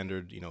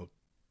standard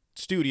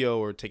studio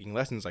or taking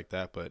lessons like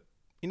that. But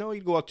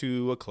you go out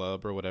to a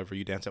club or whatever,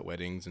 you dance at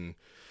weddings and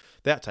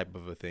that type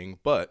of a thing.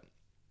 But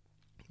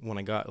when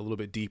I got a little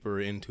bit deeper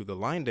into the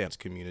line dance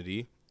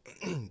community,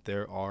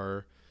 there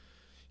are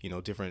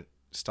different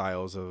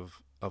styles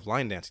of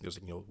line dancing. There's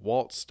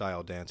waltz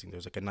style dancing.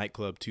 There's like a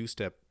nightclub two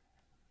step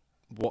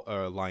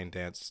line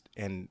dance,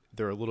 and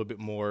they're a little bit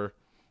more.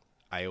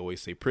 I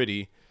always say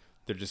pretty.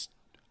 They're just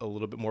a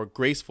little bit more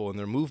graceful in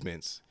their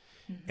movements,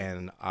 mhm.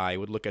 and I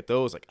would look at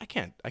those like I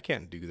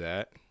can't do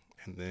that.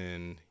 And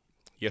then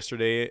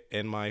yesterday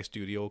in my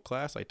studio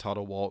class, I taught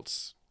a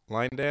waltz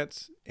line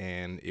dance,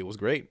 and it was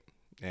great.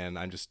 And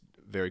I'm just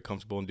very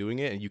comfortable in doing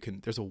it.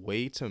 And there's a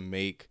way to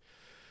make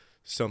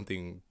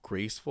something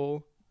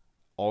graceful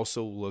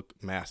also look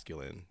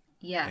masculine.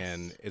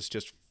 And Yes. it's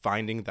just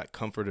finding that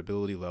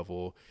comfortability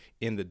level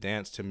in the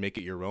dance to make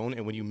it your own.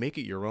 And when you make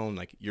it your own,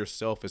 like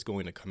yourself is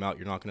going to come out.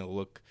 You're not going to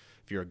look,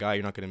 if you're a guy,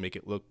 you're not going to make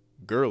it look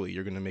girly.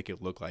 You're going to make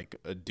it look like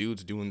a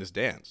dude's doing this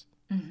dance.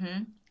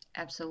 Hmm.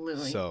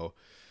 Absolutely. So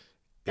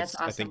That's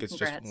I think awesome. it's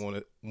just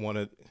Congrats. one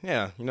of,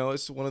 yeah,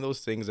 it's one of those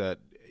things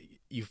that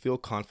you feel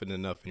confident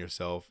enough in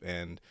yourself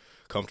and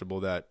comfortable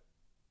that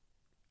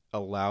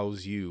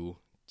allows you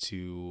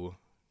to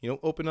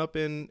open up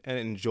and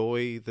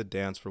enjoy the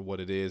dance for what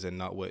it is and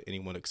not what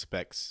anyone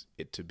expects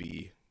it to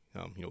be,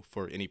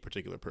 for any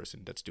particular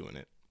person that's doing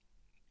it.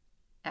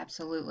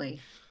 Absolutely.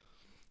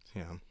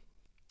 Yeah,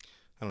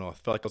 I don't know, I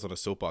felt like I was on a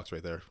soapbox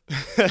right there.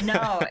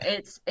 No,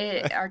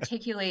 it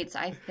articulates,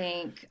 I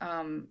think,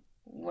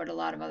 what a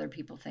lot of other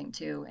people think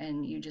too,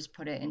 and you just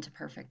put it into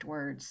perfect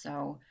words.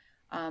 So,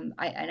 And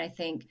I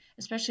think,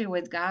 especially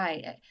with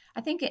Guy,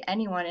 I think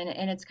anyone,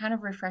 and it's kind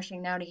of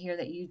refreshing now to hear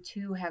that you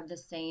too have the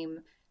same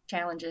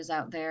challenges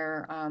out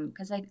there.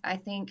 Because I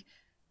think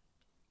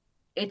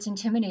it's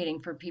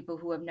intimidating for people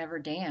who have never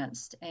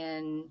danced.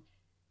 And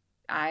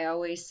I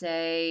always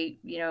say,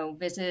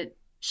 visit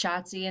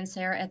Shotzi and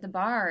Sarah at the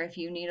bar if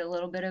you need a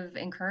little bit of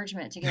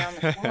encouragement to get on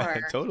the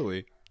floor.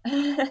 Totally.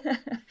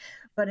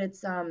 But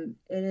it's kind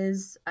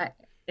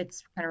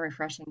of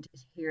refreshing to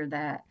hear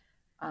that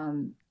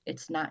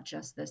it's not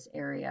just this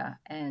area,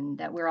 and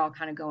that we're all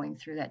kind of going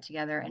through that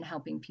together and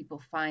helping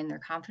people find their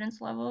confidence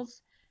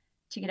levels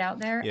to get out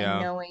there, and Yeah.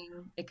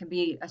 knowing it can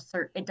be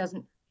it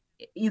doesn't,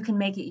 you can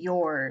make it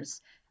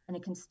yours, and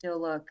it can still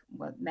look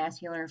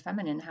masculine or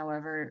feminine,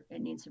 however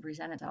it needs to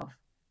present itself.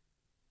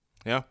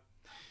 Yeah.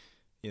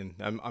 And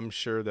I'm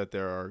sure that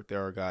there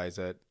are guys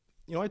that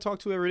I talk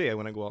to every day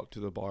when I go out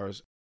to the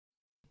bars.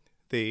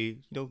 They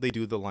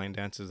do the line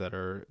dances that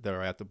are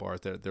at the bars.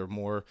 They're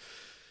more,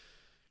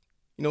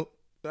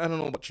 I don't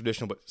know about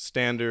traditional, but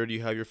standard.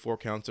 You have your 4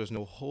 counts. There's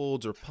no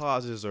holds or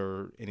pauses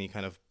or any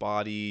kind of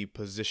body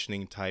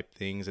positioning type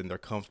things, and they're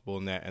comfortable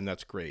in that, and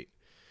that's great.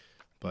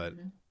 But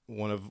Hmm.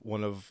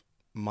 one of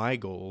my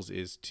goals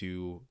is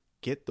to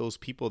get those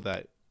people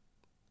that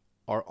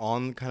are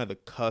on kind of the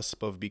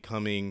cusp of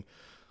becoming,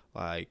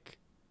 like,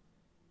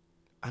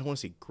 I don't want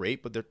to say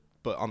great, but they're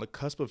on the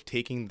cusp of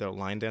taking their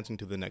line dancing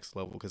to the next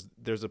level, because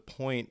there's a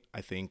point,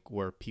 I think,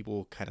 where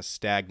people kind of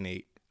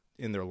stagnate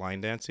in their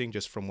line dancing.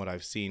 Just from what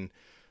I've seen,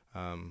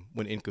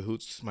 when In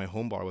Cahoots, my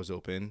home bar, was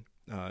open,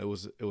 it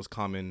was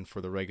common for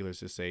the regulars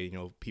to say,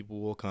 people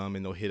will come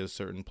and they'll hit a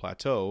certain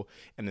plateau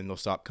and then they'll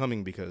stop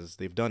coming because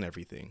they've done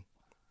everything.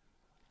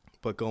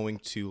 But going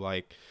to,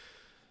 like,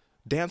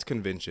 dance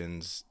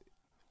conventions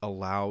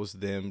allows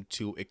them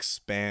to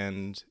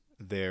expand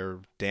their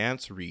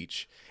dance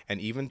reach,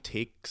 and even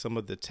take some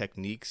of the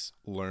techniques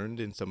learned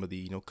in some of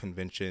the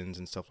conventions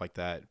and stuff like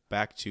that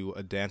back to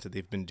a dance that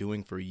they've been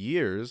doing for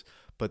years,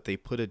 but they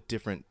put a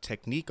different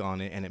technique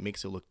on it and it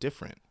makes it look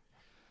different.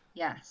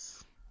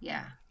 Yes.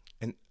 Yeah.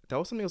 And that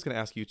was something I was going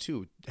to ask you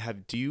too.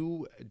 Do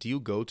you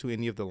go to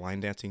any of the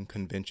line dancing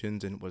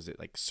conventions, and was it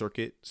like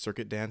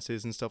circuit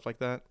dances and stuff like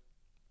that?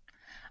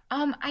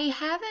 I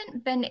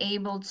haven't been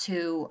able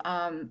to.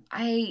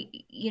 I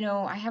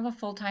have a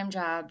full-time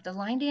job. The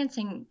line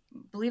dancing,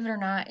 believe it or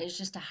not, is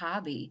just a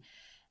hobby.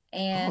 Oh,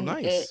 And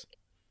nice.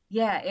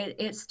 yeah,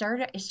 it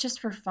started, it's just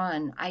for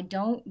fun. I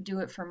don't do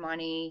it for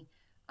money,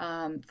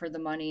 for the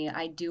money.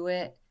 I do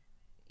it,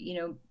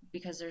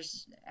 because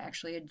there's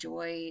actually a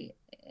joy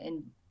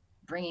in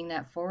bringing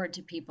that forward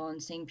to people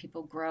and seeing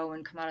people grow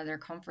and come out of their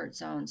comfort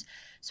zones.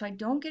 So I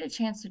don't get a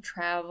chance to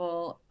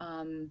travel,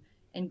 and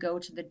go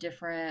to the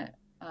different,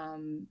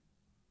 um,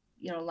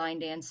 line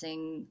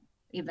dancing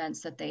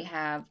events that they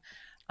have.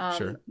 Um,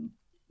 Sure.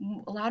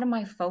 a lot of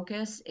my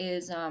focus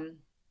is,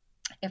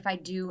 if I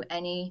do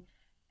any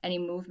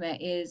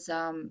movement, is,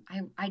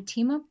 I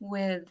team up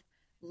with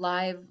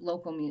live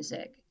local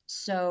music.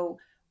 So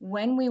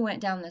when we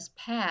went down this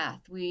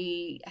path,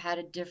 we had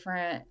a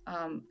different,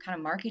 kind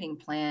of marketing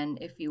plan,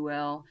 if you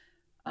will,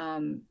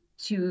 um,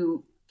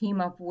 to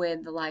team up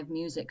with the live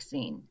music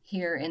scene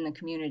here in the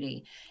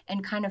community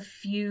and kind of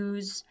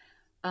fuse,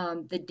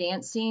 the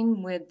dance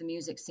scene with the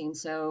music scene.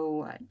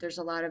 So there's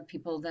a lot of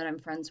people that I'm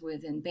friends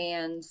with in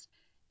bands,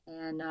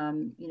 and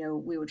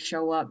we would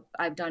show up.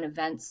 I've done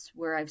events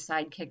where I've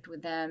sidekicked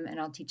with them, and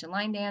I'll teach a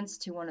line dance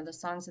to one of the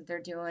songs that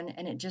they're doing,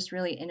 and it just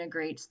really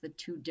integrates the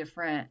two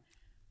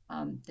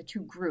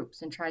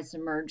groups and tries to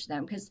merge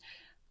them. Because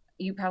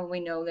you probably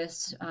know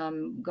this,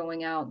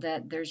 going out,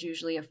 that there's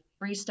usually a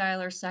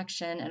freestyler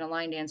section and a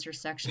line dancer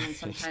section, and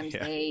sometimes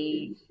Yeah.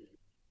 they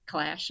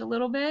clash a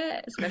little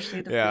bit,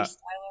 especially the Yeah. freestylers.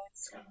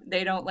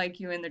 They don't like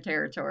you in their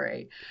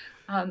territory.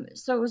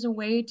 So it was a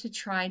way to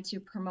try to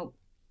promote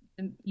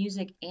the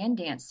music and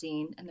dance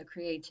scene and the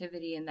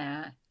creativity in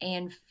that,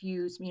 and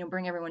fuse,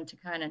 bring everyone to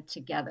kind of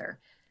together.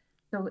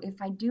 So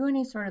if I do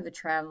any sort of the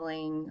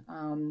traveling,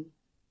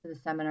 to the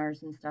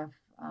seminars and stuff,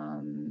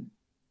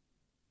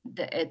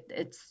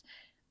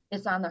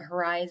 it's on the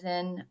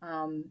horizon.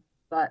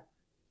 But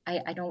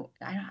I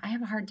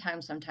have a hard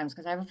time sometimes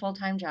because I have a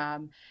full-time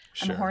job.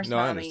 I'm a Sure. horse No,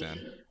 I mommy.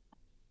 understand.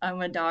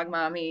 I'm a dog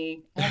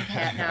mommy. I have a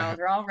cat now.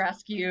 They're all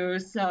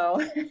rescues.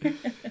 So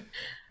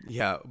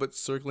Yeah, but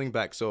circling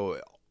back,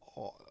 so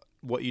uh,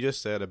 what you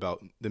just said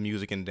about the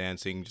music and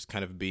dancing just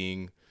kind of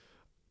being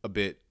a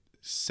bit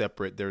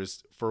separate,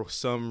 there's for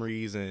some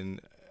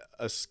reason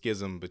a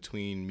schism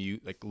between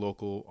like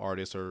local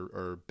artists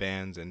or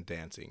bands and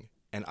dancing.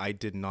 And I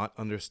did not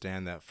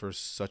understand that for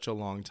such a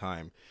long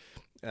time.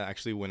 I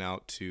actually went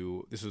out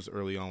to, this was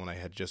early on when I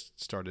had just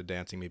started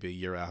dancing, maybe a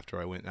year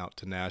after I went out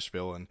to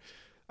Nashville. And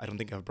I don't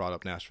think I've brought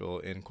up Nashville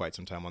in quite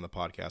some time on the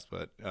podcast,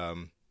 but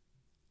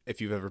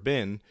if you've ever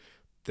been,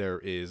 there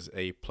is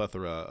a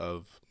plethora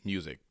of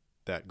music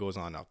that goes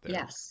on out there,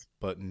 yes.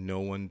 but no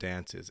one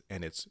dances.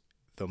 And it's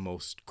the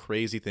most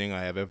crazy thing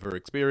I have ever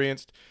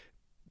experienced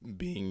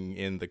being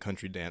in the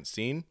country dance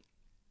scene.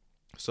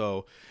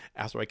 So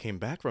after I came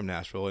back from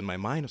Nashville, in my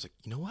mind, I was like,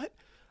 you know what?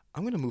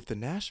 I'm gonna move to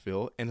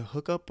Nashville and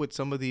hook up with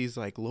some of these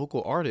like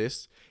local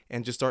artists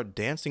and just start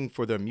dancing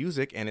for their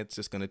music, and it's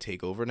just gonna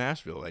take over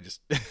Nashville. I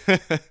just,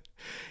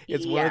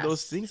 it's one of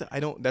those Yes. things that I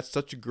don't. That's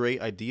such a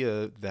great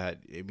idea that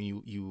I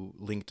mean you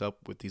linked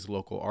up with these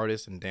local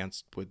artists and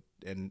danced with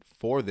and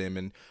for them,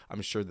 and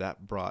I'm sure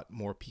that brought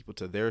more people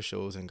to their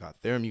shows and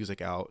got their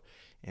music out,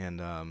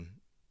 and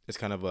it's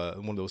kind of a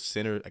one of those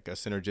like a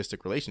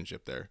synergistic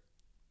relationship there.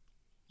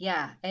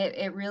 Yeah,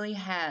 it really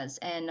has.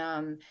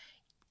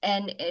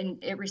 And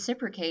it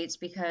reciprocates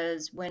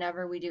because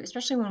whenever we do,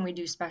 especially when we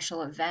do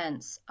special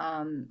events,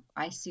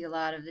 I see a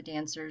lot of the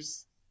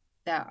dancers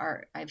that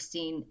are I've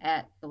seen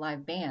at the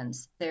live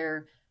bands.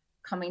 They're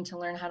coming to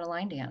learn how to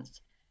line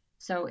dance.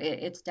 So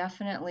it's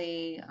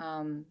definitely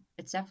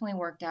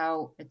worked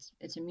out.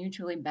 It's a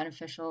mutually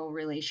beneficial Yeah.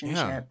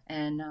 relationship,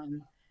 and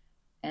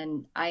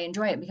I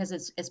enjoy it because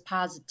it's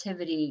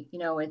positivity.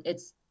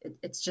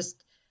 It's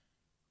just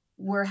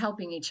we're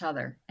helping each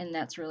other, and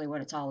that's really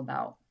what it's all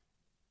about.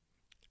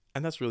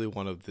 And that's really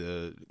one of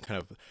the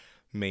kind of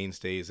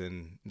mainstays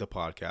in the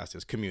podcast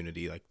is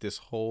community. Like this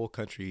whole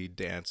country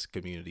dance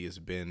community has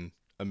been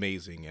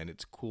amazing, and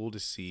it's cool to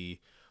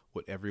see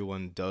what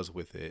everyone does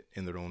with it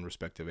in their own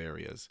respective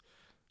areas.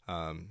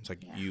 It's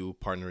like Yeah. you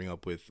partnering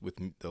up with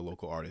the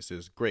local artists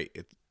is great.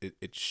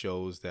 It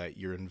shows that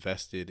you're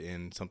invested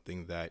in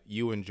something that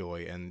you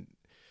enjoy, and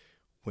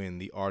when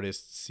the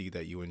artists see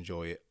that you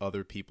enjoy it,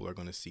 other people are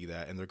going to see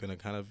that, and they're going to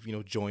kind of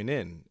join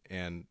in.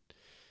 And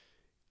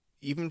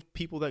even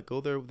people that go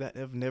there that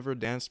have never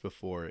danced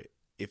before,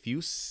 if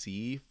you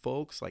see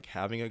folks like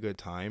having a good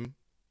time,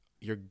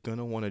 you're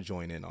gonna want to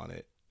join in on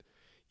it.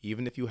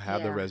 Even if you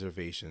have the Yeah.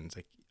 reservations,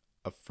 like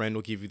a friend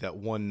will give you that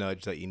one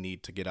nudge that you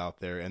need to get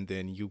out there, and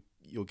then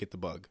you'll get the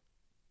bug.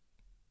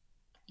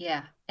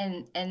 Yeah,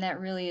 and that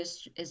really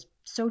is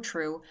so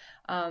true.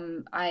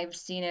 I've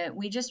seen it.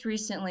 We just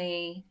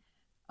recently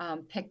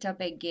picked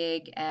up a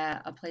gig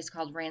at a place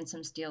called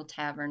Ransom Steel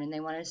Tavern, and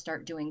they wanted to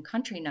start doing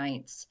country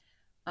nights,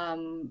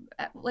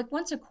 like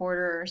once a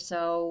quarter or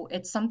so.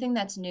 It's something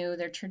that's new.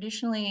 They're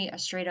traditionally a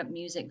straight up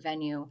music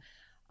venue,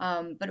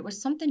 but it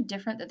was something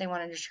different that they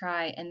wanted to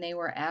try, and they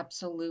were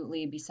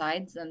absolutely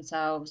besides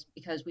themselves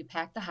because we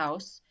packed the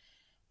house.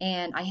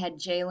 And I had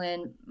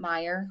Jalen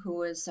Meyer, who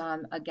was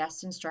a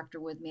guest instructor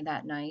with me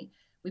that night.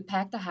 We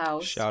packed the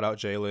house. Shout out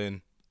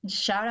Jalen.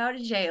 Shout out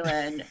to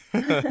Jalen.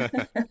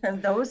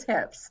 Those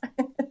hips.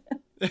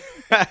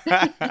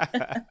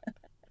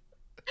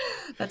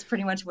 That's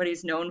pretty much what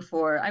he's known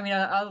for. I mean,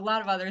 a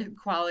lot of other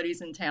qualities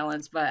and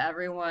talents, but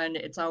everyone,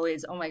 it's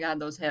always, oh my God,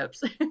 those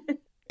hips.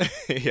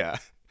 Yeah.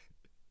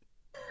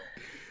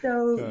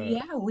 So Uh,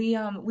 yeah,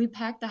 we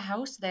packed the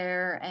house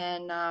there,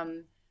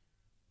 and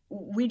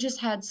we just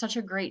had such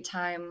a great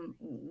time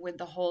with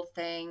the whole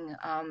thing.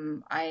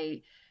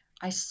 I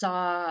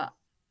saw,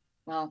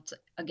 well,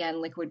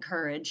 again, liquid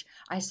courage.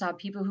 I saw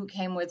people who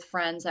came with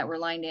friends that were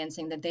line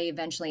dancing that they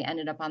eventually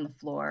ended up on the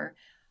floor.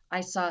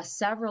 I saw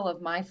several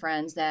of my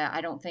friends that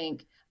I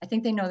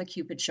think they know the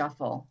Cupid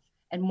Shuffle.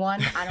 And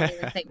one I don't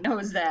even think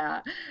knows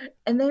that.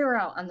 And they were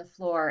out on the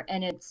floor,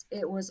 and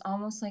it was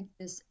almost like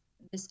this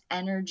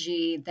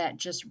energy that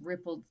just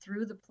rippled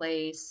through the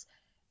place.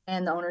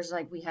 And the owner's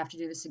like, we have to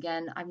do this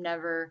again.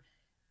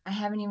 I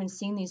haven't even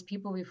seen these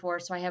people before,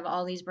 so I have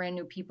all these brand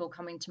new people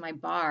coming to my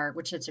bar,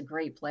 which it's a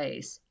great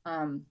place.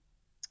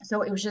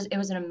 So it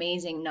was an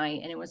amazing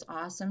night, and it was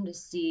awesome to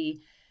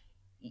see,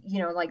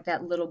 like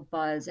that little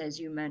buzz, as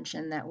you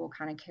mentioned, that will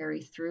kind of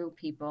carry through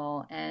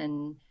people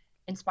and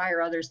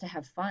inspire others to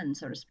have fun,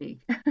 so to speak.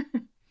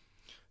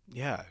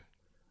 yeah.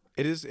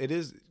 It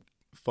is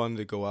fun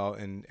to go out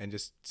and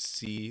just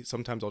see.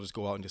 Sometimes I'll just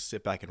go out and just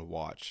sit back and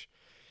watch.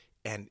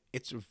 And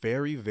it's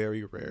very,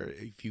 very rare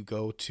if you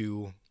go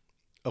to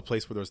a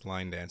place where there's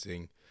line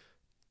dancing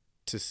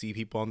to see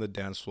people on the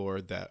dance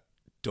floor that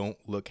don't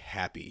look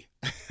happy.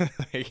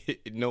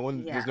 Like, there's no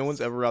one's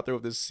Yes. ever out there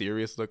with this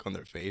serious look on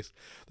their face.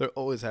 They're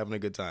always having a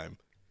good time.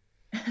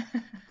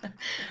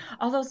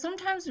 Although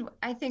sometimes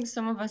I think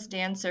some of us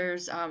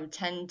dancers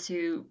tend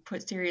to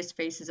put serious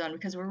faces on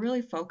because we're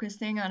really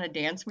focusing on a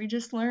dance we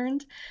just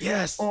learned.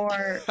 Yes,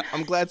 Or,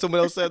 I'm glad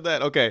someone else said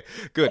that. Okay,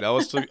 good. I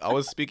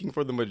was speaking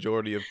for the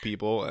majority of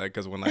people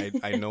because when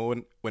I know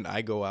when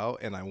I go out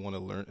and I want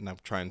to learn and I'm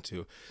trying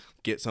to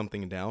get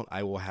something down,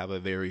 I will have a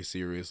very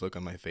serious look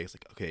on my face.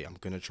 Like, okay, I'm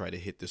gonna try to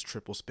hit this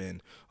triple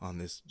spin on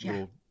this yeah,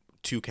 little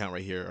two count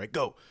right here. All right,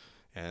 go,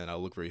 and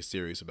I'll look very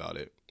serious about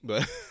it.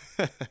 But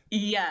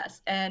yes.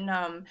 And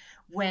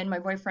when my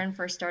boyfriend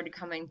first started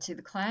coming to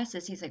the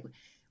classes, he's like,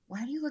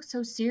 why do you look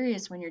so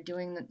serious when you're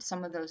doing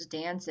some of those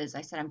dances?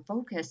 I said, I'm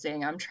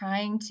focusing. I'm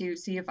trying to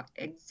see if what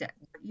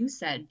you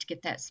said to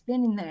get that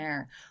spin in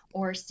there,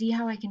 or see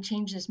how I can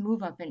change this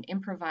move up and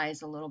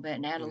improvise a little bit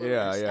and add a little bit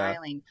of yeah, yeah.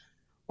 styling.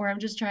 Or I'm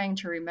just trying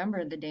to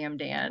remember the damn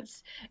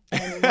dance.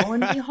 And lo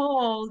and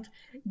behold,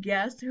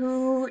 guess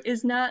who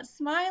is not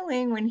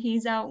smiling when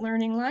he's out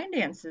learning line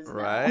dances now?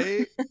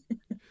 Right?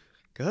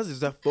 Because it's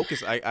that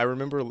focus. I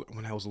remember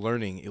when I was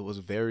learning, it was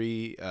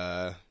very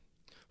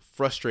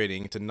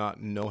frustrating to not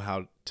know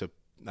how to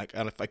like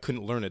if I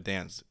couldn't learn a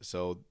dance.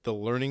 So the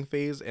learning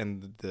phase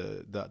and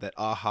the that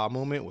aha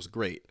moment was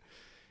great.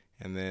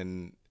 And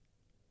then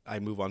I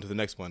move on to the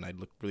next one. I'd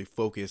look really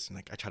focused and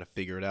like I try to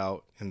figure it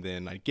out, and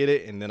then I get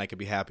it, and then I could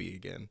be happy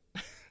again.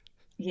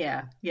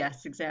 Yeah,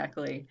 yes,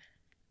 exactly.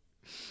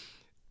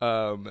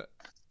 Um,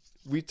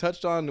 we've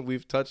touched on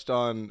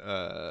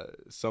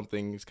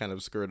something kind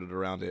of skirted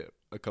around it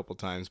a couple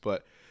times,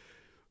 but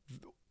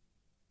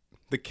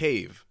the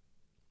cave.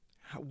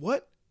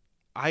 What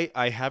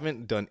I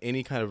haven't done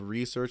any kind of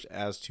research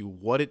as to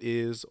what it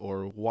is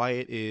or why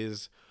it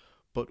is,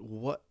 but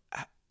what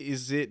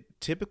is it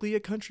typically a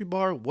country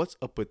bar? What's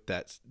up with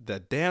that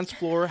dance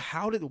floor?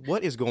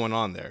 What is going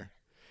on there?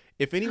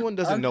 If anyone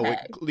doesn't know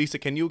it, Okay. Lisa,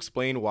 can you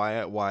explain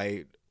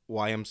why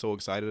I'm so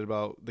excited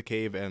about the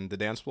cave and the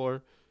dance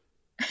floor?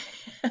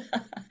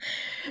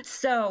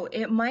 So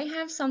it might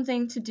have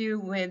something to do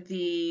with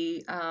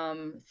the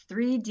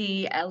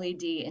 3D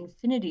LED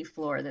infinity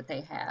floor that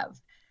they have,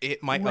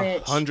 It might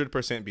which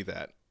 100% be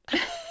that.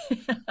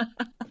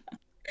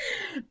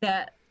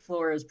 that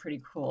floor is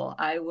pretty cool,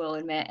 I will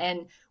admit.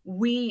 And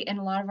we, in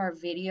a lot of our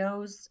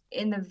videos,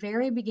 in the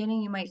very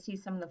beginning, you might see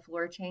some of the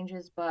floor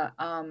changes, but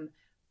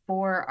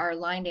for our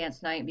line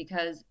dance night,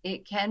 because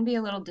it can be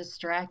a little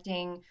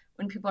distracting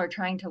when people are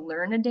trying to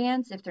learn a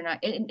dance if they're not.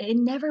 It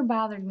never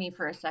bothered me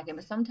for a second,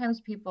 but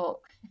sometimes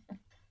people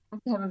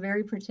have to have a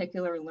very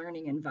particular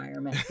learning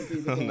environment to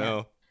do the Oh dance.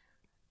 no.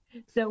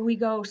 So we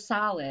go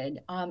solid,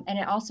 and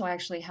it also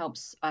actually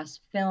helps us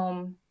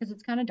film because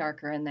it's kind of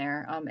darker in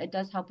there. It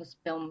does help us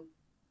film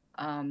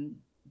um,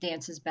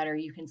 dances better.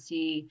 You can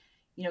see,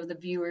 the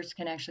viewers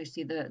can actually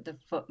see the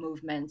foot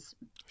movements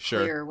Sure.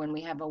 clear when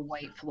we have a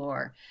white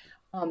floor.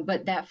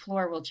 But that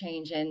floor will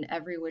change in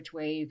every which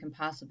way you can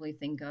possibly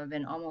think of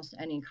in almost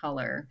any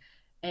color,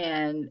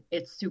 and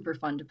it's super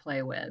fun to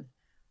play with.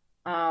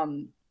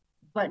 Um,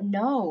 but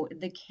no,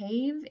 the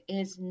cave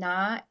is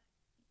not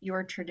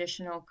your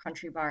traditional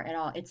country bar at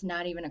all. It's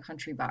not even a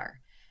country bar.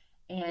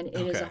 And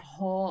it is a Okay.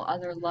 whole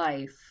other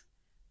life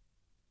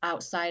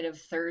outside of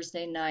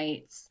Thursday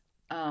nights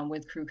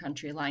with crew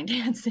country line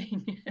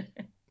dancing.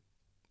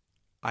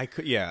 I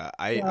could, yeah,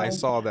 I So,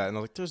 saw that and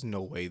I was like, there's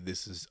no way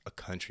this is a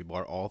country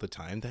bar all the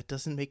time. That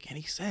doesn't make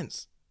any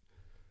sense.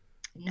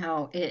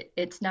 no,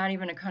 it's not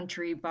even a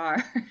country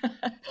bar.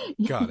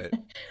 Got it.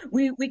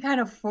 We kind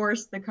of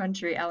force the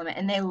country element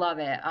and they love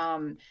it.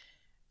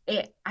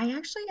 I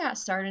actually got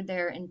started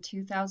there in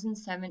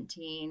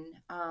 2017.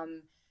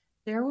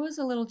 There was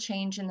a little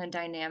change in the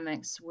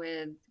dynamics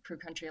with crew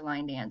country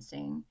line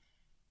dancing.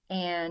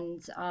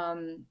 And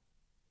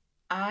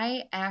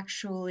I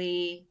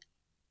actually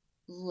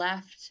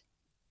left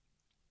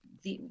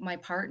my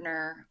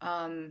partner.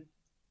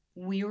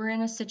 We were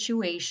in a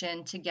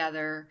situation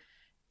together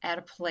at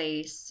a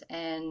place,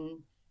 and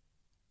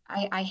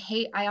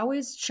I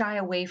always shy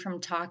away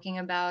from talking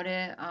about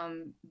it.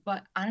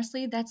 But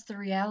honestly, that's the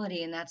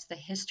reality and that's the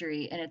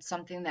history, and it's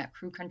something that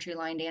crew country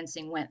line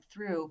dancing went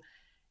through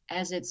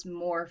as it's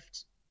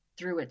morphed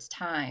through its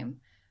time.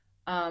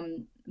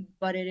 Um,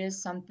 but it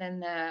is something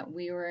that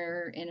we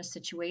were in a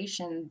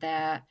situation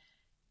that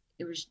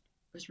it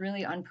was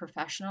really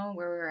unprofessional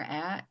where we were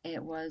at.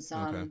 It was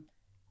Okay.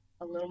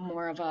 a little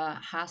more of a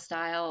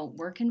hostile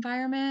work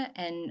environment,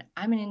 and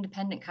I'm an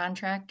independent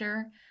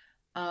contractor.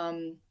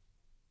 Um,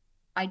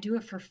 I do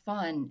it for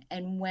fun,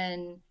 and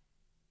when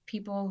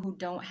people who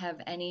don't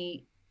have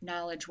any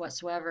knowledge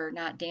whatsoever,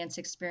 not dance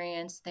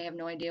experience, they have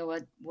no idea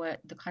what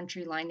the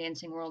country line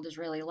dancing world is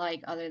really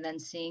like, other than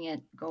seeing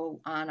it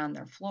go on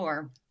their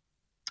floor.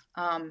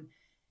 Um,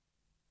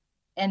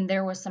 and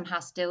there was some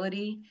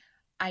hostility.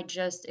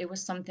 It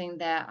was something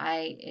that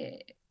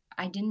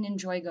I didn't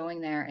enjoy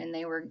going there, and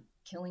they were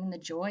killing the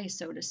joy,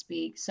 so to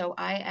speak. So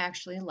I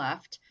actually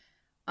left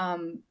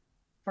um,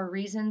 for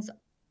reasons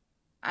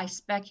I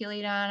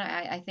speculate on.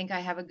 I think I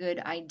have a good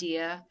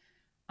idea.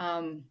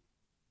 Um,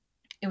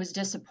 it was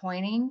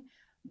disappointing,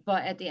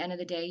 but at the end of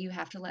the day, you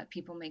have to let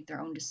people make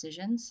their own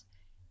decisions.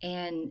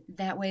 And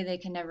that way they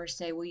can never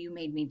say, well, you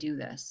made me do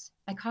this.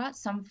 I caught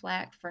some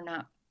flack for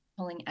not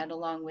pulling Ed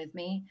along with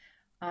me,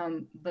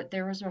 but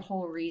there was a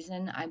whole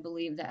reason I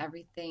believe that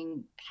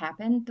everything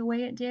happened the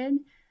way it did.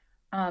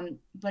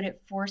 But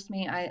it forced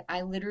me,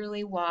 I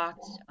literally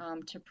walked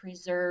to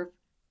preserve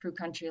crew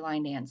country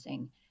line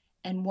dancing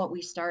and what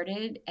we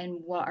started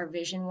and what our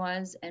vision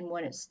was and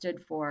what it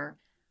stood for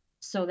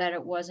so that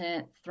it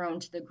wasn't thrown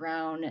to the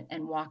ground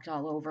and walked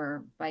all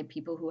over by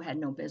people who had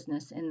no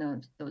business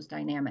in those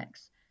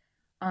dynamics.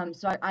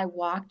 So I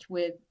walked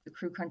with the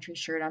crew country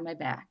shirt on my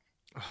back,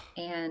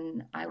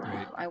 and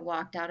Great. I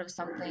walked out of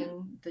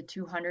something, the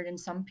 200 and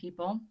some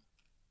people,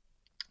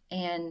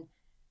 and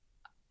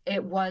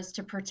it was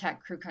to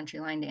protect crew country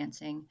line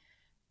dancing.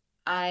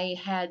 I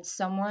had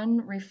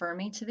someone refer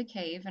me to the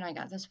cave, and I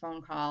got this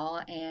phone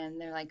call, and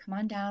they're like, "Come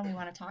on down, we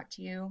want to talk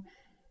to you."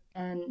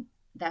 And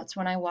that's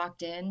when I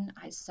walked in.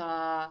 I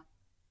saw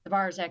the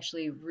bar is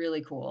actually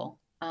really cool.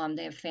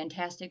 They have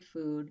fantastic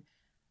food.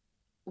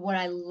 What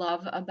I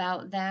love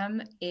about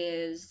them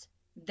is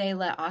they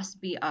let us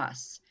be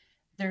us.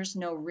 There's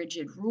no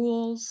rigid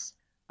rules.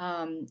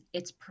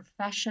 It's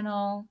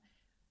professional.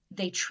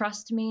 They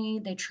trust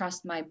me. They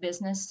trust my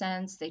business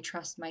sense. They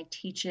trust my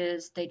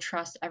teaches. They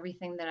trust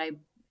everything that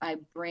I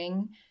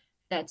bring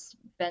that's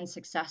been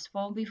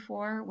successful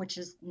before, which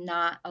is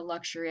not a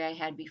luxury I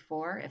had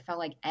before. It felt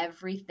like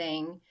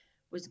everything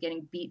was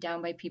getting beat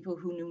down by people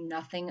who knew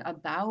nothing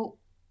about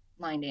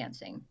line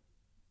dancing.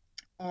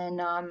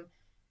 And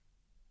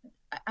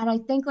I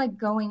think like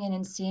going in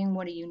and seeing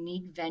what a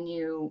unique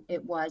venue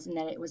it was, and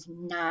that it was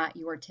not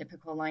your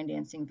typical line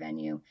dancing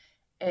venue.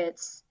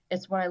 It's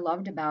what I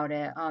loved about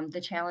it. The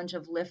challenge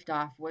of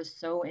liftoff was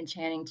so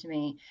enchanting to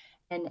me.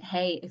 And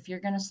hey, if you're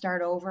gonna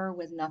start over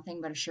with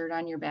nothing but a shirt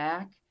on your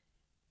back,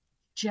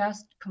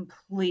 just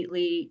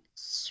completely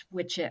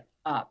switch it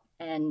up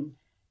and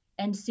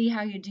see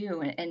how you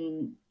do.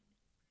 And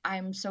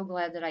I'm so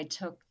glad that I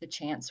took the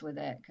chance with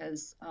it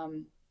because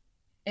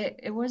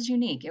it was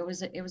unique. It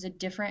was a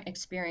different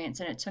experience,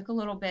 and it took a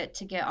little bit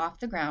to get off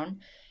the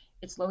ground.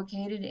 It's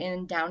located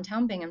in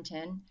downtown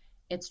Binghamton.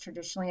 It's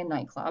traditionally a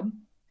nightclub,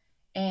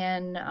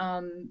 and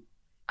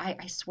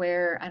I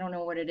swear I don't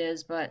know what it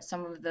is, but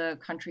some of the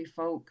country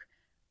folk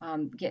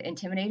get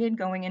intimidated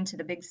going into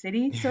the big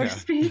city, so to Yeah.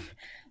 speak.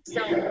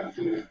 So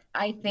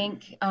I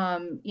think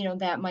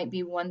that might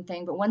be one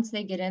thing. But once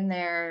they get in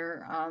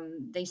there,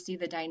 they see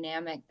the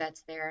dynamic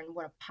that's there and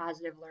what a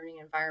positive learning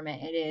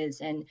environment it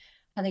is, and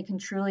how they can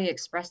truly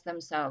express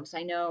themselves.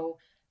 I know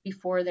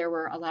before there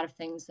were a lot of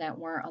things that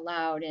weren't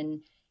allowed,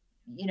 and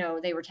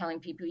they were telling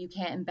people you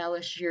can't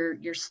embellish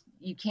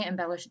you can't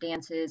embellish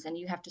dances, and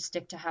you have to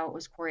stick to how it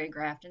was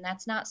choreographed. And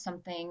that's not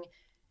something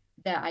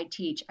that I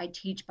teach. I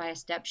teach by a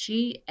step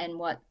sheet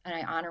and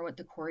I honor what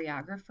the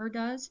choreographer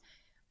does.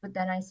 But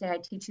then I say I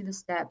teach you the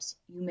steps,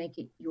 you make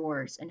it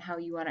yours and how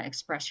you want to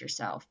express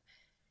yourself.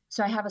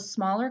 So I have a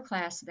smaller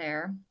class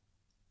there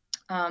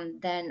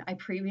than I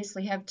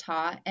previously have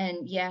taught.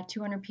 And yeah,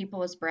 200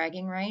 people is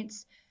bragging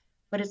rights,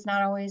 but it's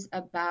not always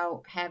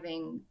about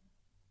having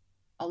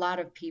a lot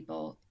of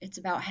people. It's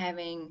about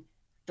having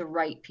the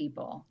right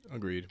people.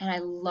 Agreed. And I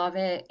love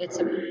it. It's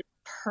a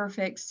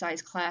perfect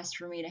size class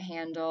for me to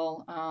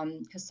handle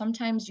because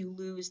sometimes you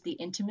lose the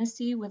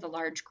intimacy with a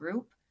large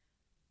group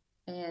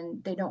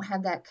and they don't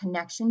have that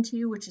connection to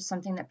you, which is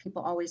something that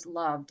people always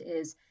loved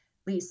is,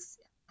 Lise,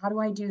 how do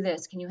I do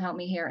this? Can you help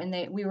me here? And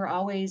we were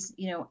always,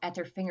 at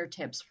their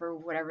fingertips for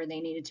whatever they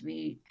needed to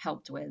be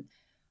helped with.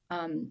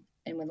 And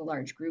with a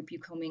large group, you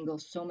commingle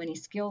so many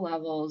skill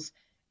levels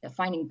that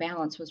finding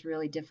balance was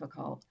really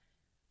difficult.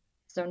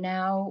 So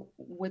now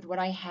with what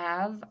I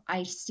have,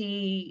 I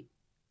see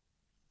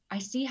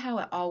how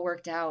it all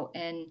worked out,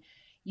 and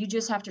you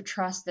just have to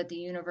trust that the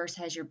universe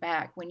has your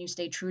back when you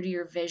stay true to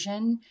your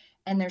vision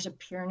and there's a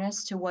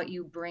pureness to what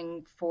you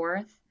bring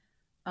forth.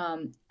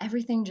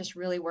 Everything just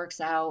really works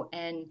out.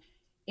 And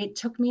it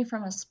took me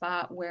from a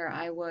spot where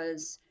I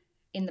was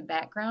in the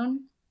background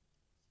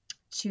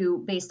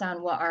to based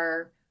on what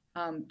our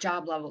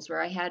job levels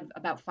were. I had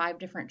about 5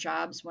 different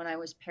jobs when I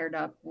was paired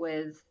up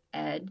with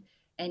Ed,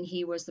 and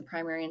he was the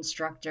primary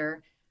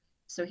instructor.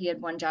 So he had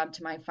one job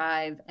to my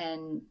 5,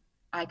 and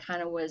I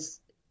kind of was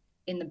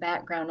in the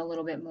background a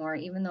little bit more,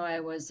 even though I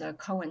was a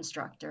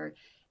co-instructor.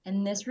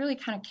 And this really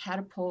kind of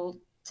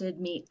catapulted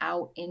me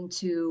out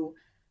into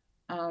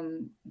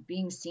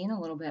being seen a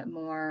little bit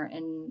more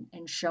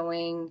and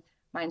showing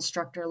my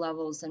instructor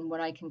levels and what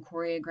I can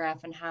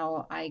choreograph and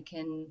how I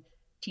can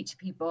teach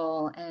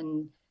people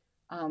and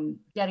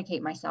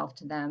dedicate myself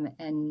to them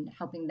and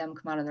helping them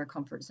come out of their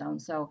comfort zone.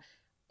 So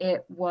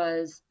it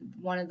was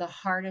one of the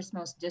hardest,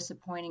 most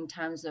disappointing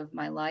times of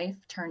my life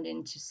turned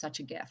into such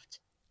a gift.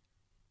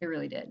 It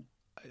really did.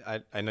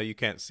 I know you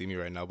can't see me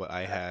right now, but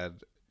I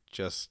had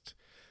just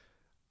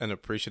an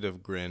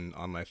appreciative grin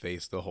on my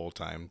face the whole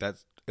time.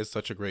 That is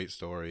such a great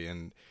story,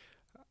 and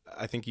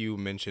I think you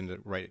mentioned it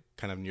right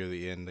kind of near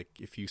the end. Like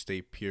if you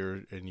stay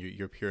pure and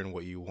you're pure in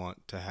what you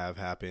want to have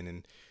happen,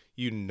 and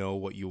you know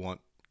what you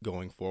want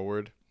going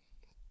forward,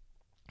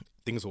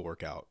 things will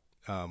work out.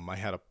 I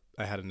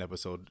had an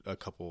episode a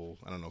couple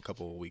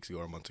of weeks ago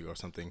or months ago or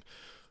something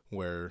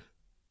where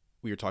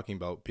we were talking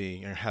about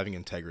being or having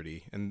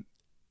integrity, and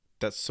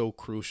that's so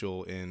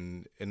crucial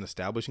in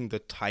establishing the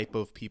type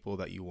of people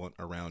that you want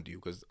around you,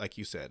 because like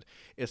you said,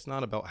 it's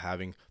not about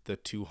having the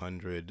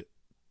 200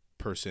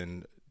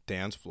 person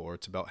dance floor.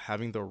 It's about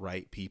having the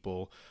right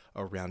people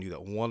around you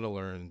that want to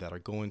learn, that are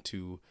going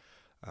to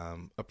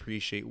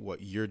appreciate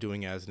what you're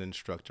doing as an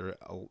instructor,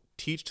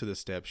 teach to the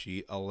step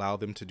sheet, allow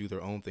them to do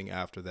their own thing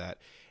after that.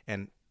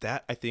 And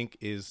that, I think,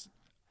 is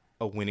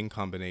a winning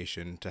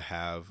combination to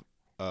have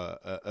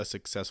a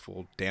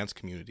successful dance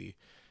community,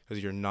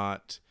 because you're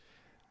not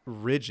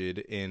rigid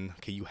in,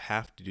 okay, you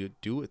have to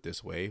do it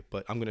this way,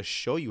 but I'm going to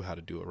show you how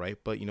to do it right.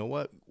 But you know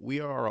what? We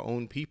are our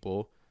own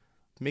people.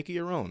 Make it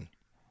your own.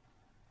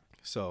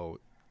 So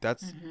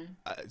that's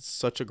Mm-hmm.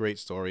 such a great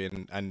story.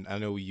 And I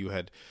know you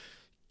had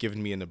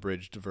given me an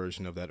abridged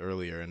version of that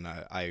earlier, and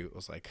I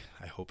was like,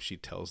 I hope she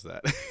tells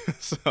that.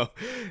 So,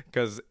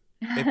 because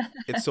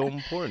it's so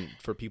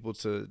important for people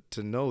to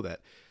know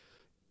that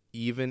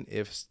even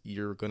if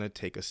you're going to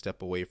take a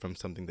step away from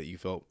something that you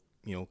felt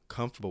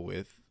comfortable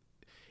with,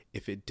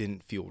 if it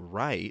didn't feel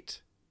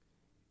right,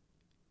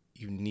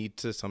 you need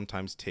to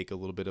sometimes take a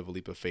little bit of a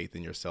leap of faith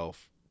in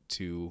yourself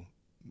to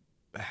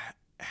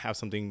have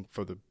something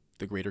for the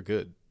greater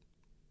good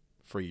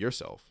for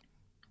yourself.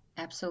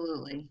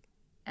 Absolutely.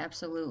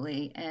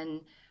 Absolutely.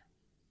 And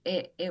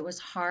it was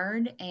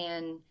hard.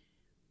 And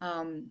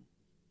um,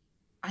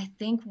 I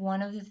think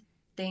one of the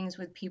things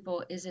with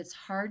people is it's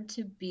hard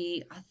to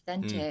be Mm,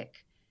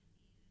 authentic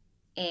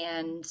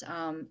and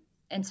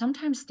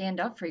sometimes stand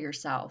up for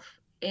yourself.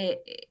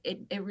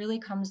 It really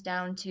comes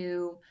down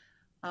to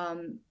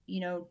you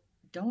know,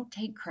 don't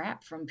take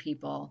crap from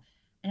people.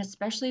 And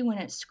especially when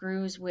it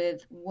screws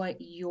with what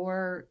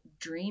your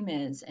dream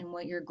is and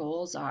what your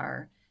goals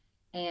are.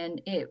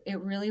 And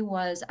it really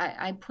was,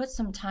 I put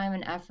some time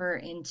and effort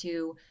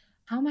into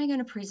how am I going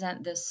to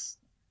present this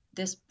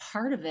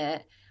part of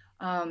it.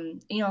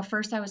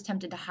 First I was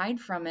tempted to hide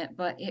from it,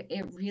 but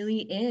it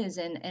really is.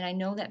 And I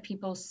know that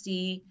people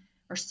see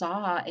or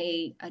saw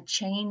a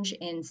change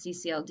in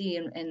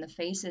CCLD and the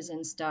faces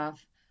and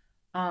stuff.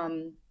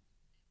 Um,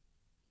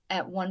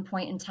 at one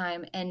point in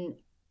time. And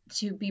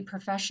to be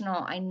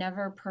professional, I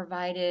never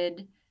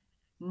provided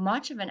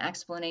much of an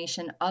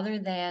explanation other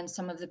than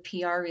some of the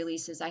PR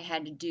releases I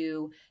had to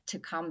do to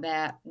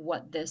combat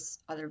what this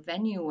other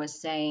venue was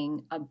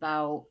saying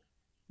about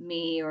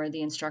me or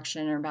the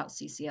instruction or about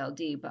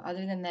CCLD. But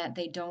other than that,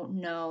 they don't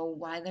know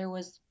why there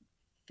was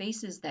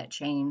faces that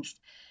changed.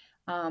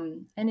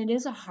 And it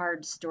is a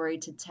hard story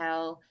to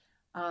tell.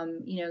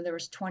 There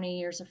was 20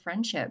 years of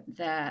friendship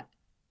that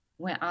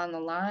went on the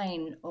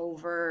line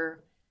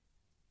over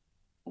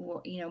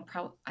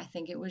I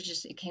think it was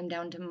just it came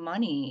down to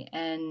money,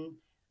 and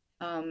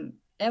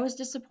it was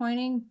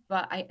disappointing.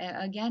 But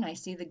again, I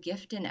see the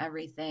gift in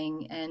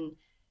everything, and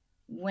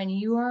when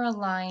you are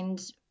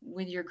aligned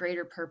with your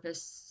greater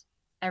purpose,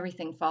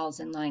 everything falls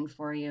in line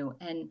for you.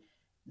 And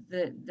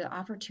the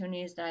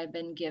opportunities that I've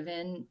been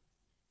given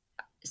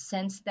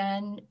since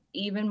then,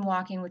 even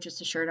walking with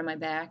just a shirt on my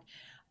back,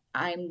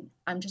 I'm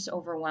just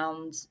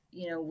overwhelmed,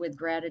 with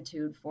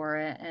gratitude for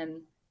it.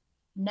 And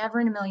never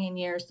in a million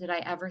years did I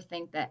ever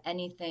think that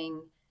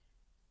anything,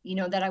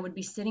 that I would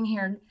be sitting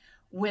here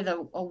with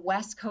a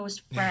West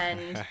Coast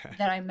friend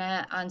that I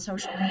met on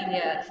social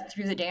media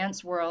through the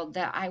dance world,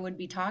 that I would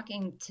be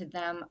talking to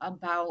them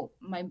about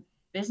my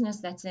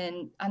business that's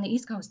on the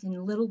East Coast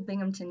in Little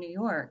Binghamton, New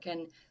York.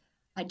 And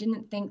I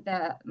didn't think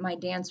that my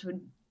dances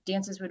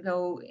would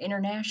go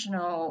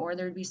international, or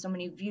there would be so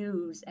many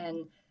views,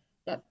 and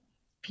that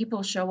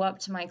people show up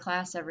to my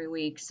class every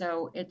week.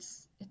 So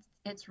it's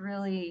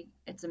really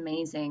it's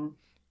amazing.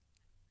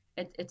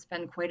 It's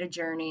been quite a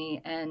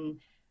journey, and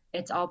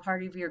it's all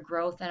part of your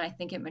growth. And I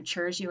think it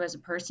matures you as a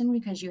person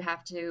because you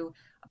have to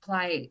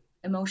apply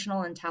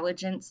emotional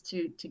intelligence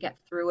to get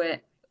through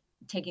it,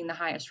 taking the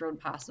highest road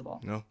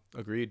possible. no,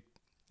 agreed.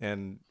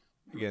 And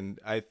again,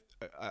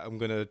 I'm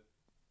gonna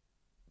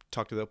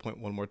talk to that point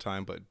one more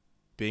time, but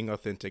being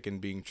authentic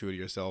and being true to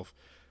yourself,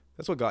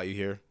 that's what got you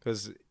here.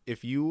 Because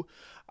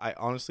I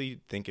honestly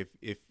think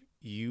if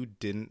you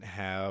didn't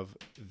have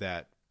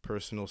that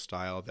personal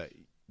style,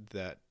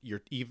 that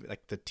you're even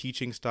like the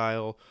teaching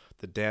style,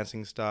 the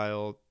dancing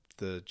style,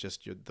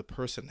 the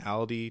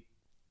personality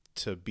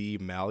to be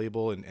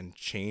malleable and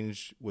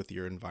change with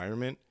your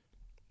environment,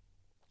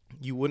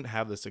 you wouldn't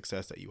have the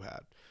success that you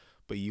had.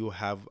 But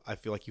I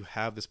feel like you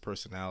have this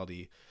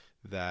personality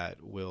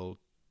that will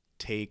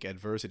take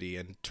adversity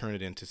and turn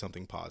it into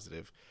something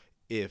positive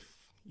if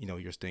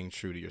you're staying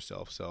true to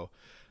yourself. So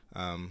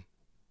um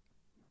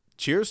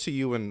cheers to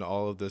you and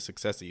all of the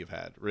success that you've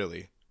had,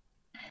 really.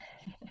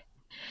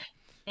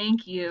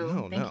 Thank you.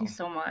 No, Thank you no.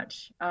 so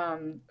much.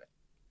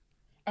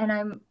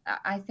 And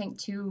I think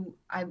too,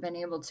 I've been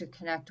able to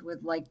connect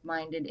with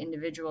like-minded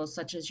individuals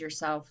such as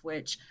yourself,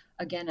 which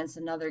again is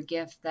another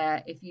gift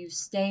that if you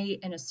stay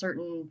in a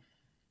certain,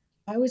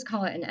 I always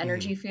call it an Hmm.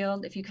 energy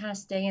field. If you kind of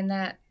stay in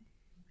that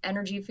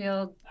energy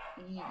field,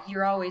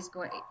 you're always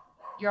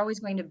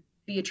going to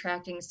be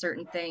attracting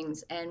certain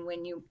things. And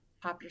when you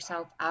pop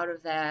yourself out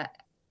of that,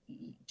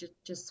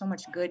 just so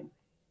much good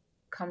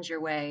comes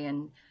your way.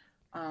 And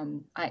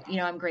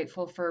I'm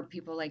grateful for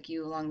people like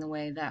you along the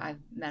way that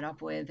I've met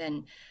up with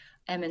and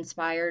am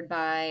inspired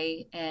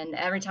by. And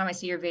every time I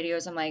see your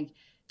videos, I'm like,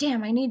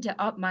 damn, I need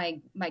to up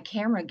my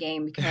camera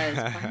game because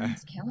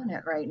Byron's killing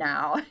it right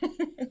now.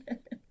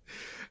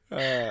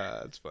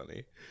 That's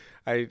funny.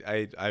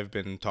 I've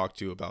been talked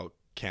to about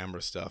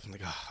camera stuff. I'm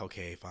like, oh,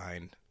 okay,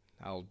 fine.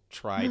 I'll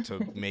try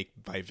to make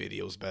my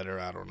videos better.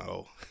 I don't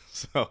know.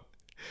 So,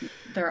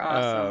 They're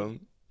awesome. um,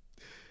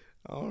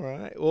 all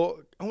right. Well,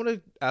 I want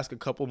to ask a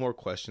couple more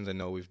questions. I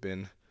know we've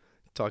been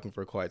talking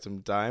for quite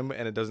some time,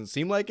 and it doesn't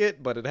seem like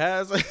it, but it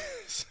has.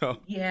 So,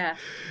 Yeah.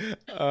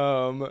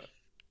 um,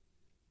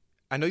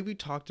 I know we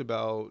talked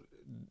about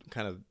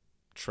kind of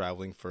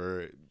traveling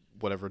for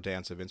whatever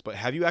dance events, but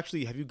have you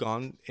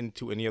gone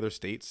into any other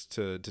states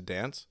to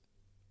dance?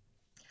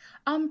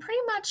 Pretty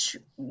much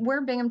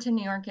where Binghamton,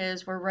 New York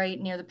is, we're right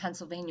near the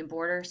Pennsylvania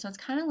border, so it's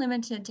kind of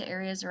limited to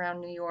areas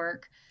around New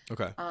York,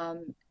 Okay.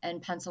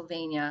 and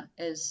Pennsylvania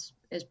is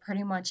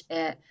pretty much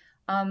it.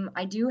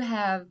 I do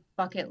have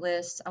bucket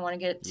lists. I want to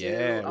get to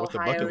Yeah, what's the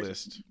bucket Ohio.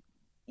 list?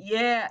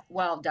 Yeah,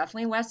 well,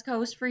 definitely West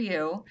Coast for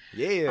you.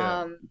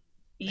 Yeah. Um,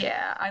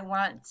 yeah, I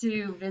want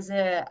to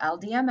visit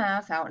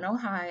LDMF out in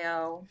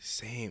Ohio.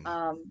 Same.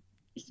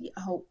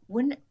 Oh,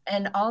 wouldn't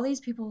and all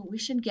these people, we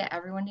should get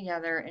everyone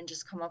together and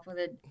just come up with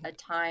a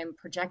time,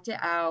 project it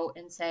out,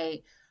 and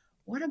say,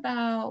 what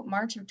about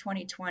March of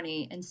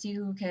 2020 and see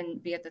who can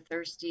be at the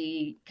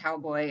Thirsty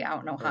Cowboy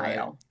out in All right.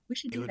 Ohio. We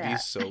should It do would be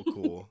that. so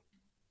cool.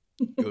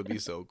 It would be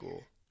so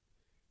cool.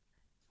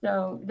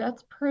 So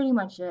that's pretty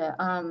much it.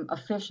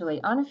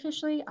 Officially,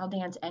 unofficially, I'll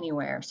dance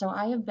anywhere. So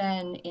I have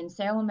been in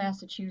Salem,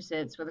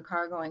 Massachusetts with a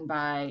car going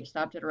by,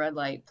 stopped at a red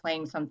light,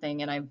 playing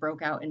something, and I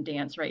broke out and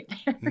danced right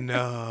there.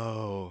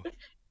 No.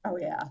 Oh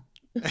yeah.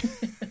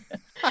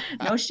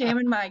 No shame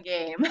in my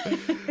game.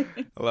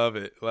 Love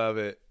it. Love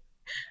it.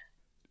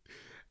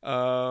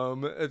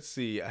 Let's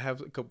see. I have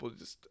a couple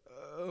just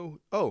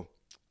oh,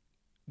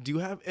 do you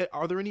have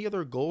are there any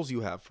other goals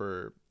you have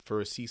for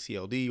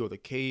CCLD or the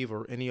cave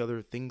or any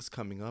other things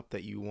coming up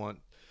that you want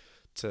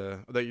to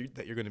that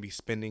you're going to be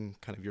spending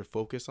kind of your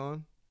focus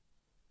on?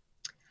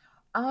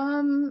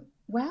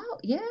 Well,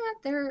 yeah,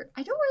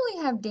 I don't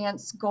really have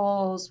dance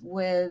goals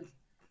with,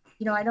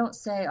 I don't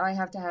say, oh, I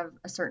have to have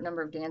a certain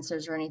number of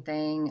dancers or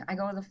anything. I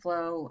go with the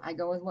flow. I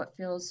go with what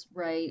feels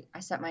right. I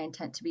set my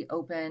intent to be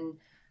open,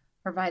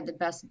 provide the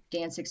best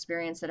dance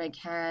experience that I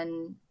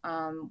can.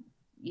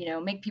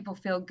 Make people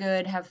feel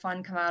good, have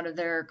fun, come out of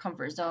their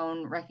comfort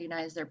zone,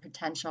 recognize their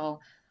potential.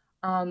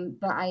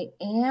 But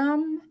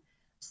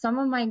some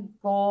of my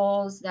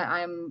goals that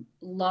I'm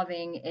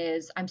loving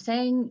is I'm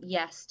saying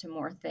yes to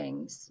more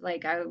things.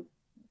 Like I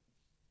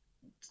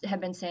have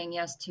been saying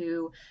yes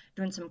to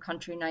doing some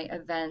country night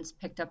events,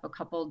 picked up a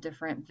couple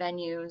different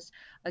venues.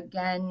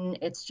 Again,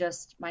 it's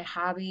just my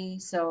hobby.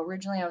 So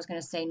originally I was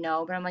going to say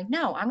no, but I'm like,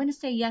 no, I'm going to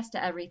say yes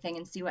to everything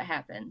and see what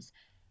happens.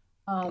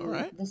 All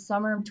right. The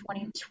summer of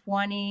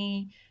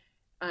 2020,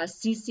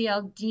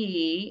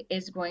 CCLD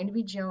is going to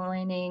be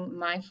joining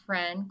my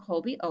friend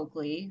Colby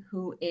Oakley,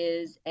 who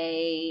is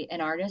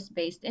an artist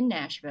based in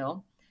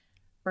Nashville,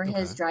 for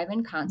his Okay.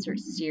 drive-in concert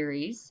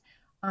series.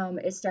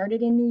 It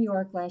started in New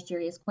York last year.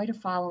 He has quite a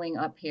following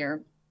up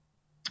here.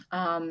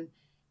 Um,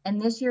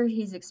 and this year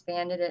he's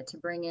expanded it to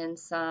bring in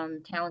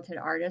some talented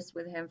artists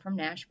with him from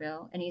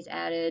Nashville, and he's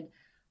added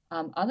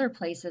other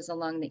places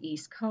along the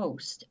East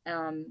Coast.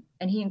 And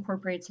he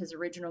incorporates his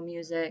original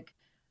music,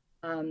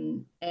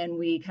 and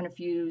we kind of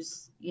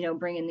fuse,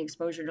 bring in the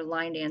exposure to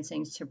line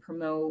dancing to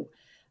promote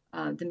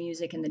the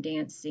music and the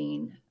dance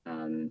scene.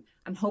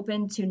 I'm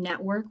hoping to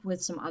network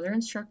with some other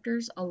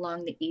instructors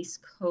along the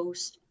East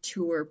Coast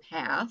tour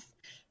path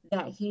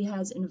that he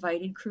has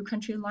invited Crew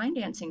Country Line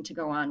Dancing to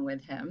go on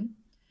with him.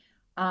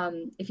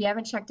 If you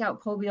haven't checked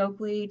out Colby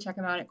Oakley, check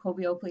him out at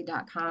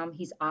colbyoakley.com.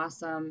 He's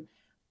awesome,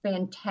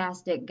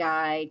 fantastic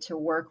guy to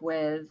work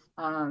with.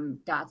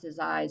 Dots his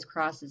I's,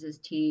 crosses his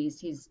T's.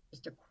 He's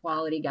just a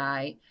quality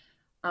guy.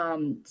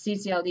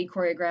 CCLD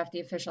choreographed the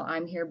official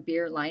I'm Here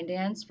beer line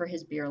dance for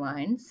his beer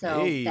line.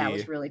 So that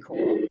was Hey. really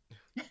cool.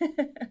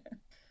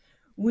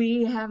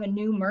 We have a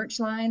new merch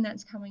line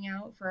that's coming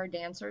out for our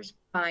dancers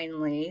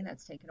finally.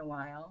 That's taken a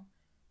while.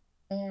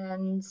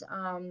 And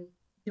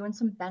doing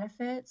some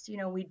benefits.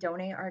 We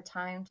donate our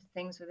time to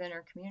things within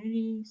our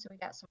community. So we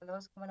got some of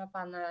those coming up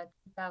on the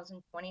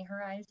 2020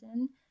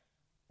 horizon.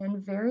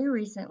 And very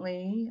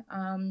recently,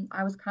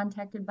 I was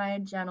contacted by a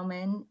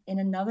gentleman in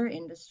another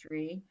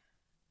industry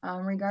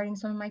regarding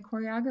some of my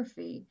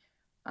choreography.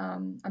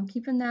 I'm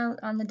keeping that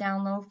on the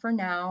down low for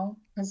now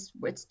because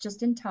it's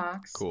just in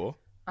talks. Cool.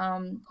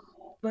 Um,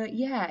 but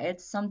yeah,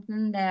 it's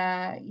something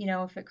that,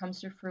 if it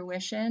comes to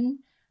fruition,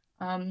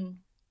 um,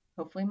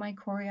 hopefully my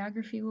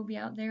choreography will be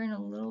out there in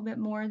a little bit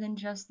more than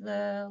just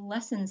the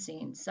lesson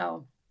scene.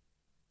 So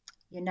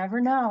you never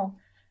know.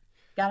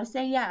 Gotta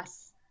say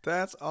yes.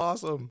 That's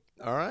awesome.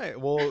 All right.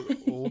 Well,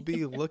 we'll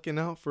be looking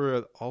out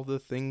for all the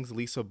things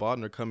Lisa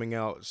Bodnar coming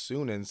out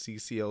soon and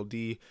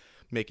CCLD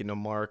making a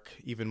mark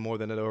even more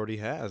than it already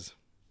has.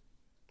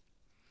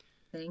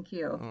 Thank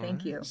you. All Thank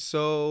right. you.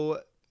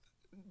 So,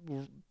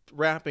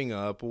 wrapping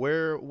up,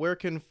 where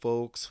can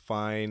folks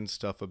find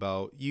stuff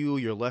about you,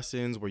 your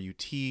lessons, where you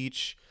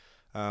teach?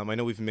 I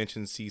know we've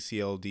mentioned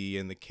CCLD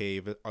and the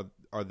Cave.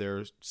 Are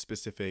there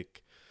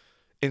specific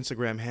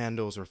Instagram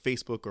handles or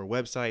Facebook or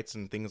websites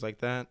and things like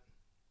that?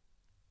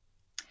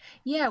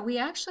 Yeah, we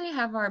actually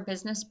have our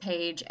business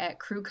page at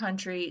Crew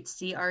Country,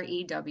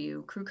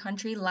 CREW, Crew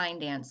Country Line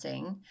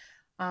Dancing.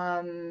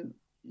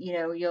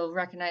 You'll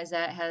recognize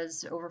that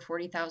has over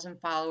 40,000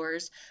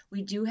 followers.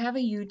 We do have a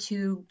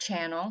YouTube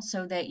channel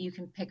so that you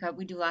can pick up.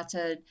 We do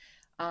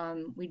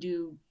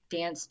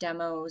dance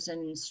demos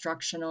and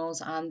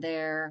instructionals on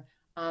there.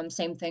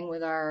 Same thing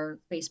with our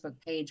Facebook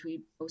page.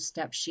 We post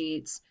step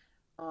sheets,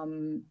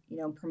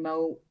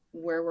 promote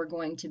where we're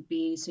going to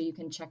be, so you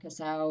can check us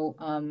out.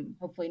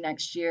 Hopefully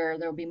next year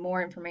there'll be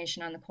more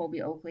information on the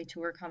Colby Oakley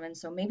tour coming.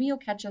 So maybe you'll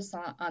catch us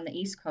on the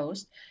East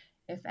Coast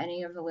if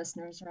any of the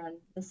listeners are on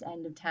this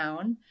end of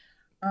town.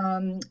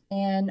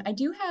 And I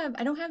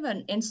don't have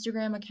an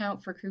Instagram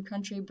account for Crew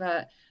Country,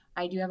 but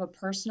I do have a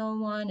personal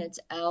one. It's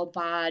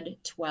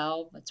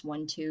lbod12. That's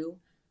 12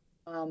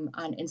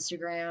 on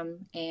Instagram,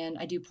 and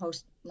I do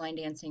post line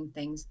dancing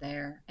things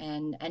there.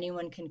 And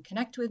anyone can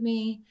connect with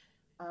me,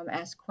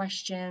 ask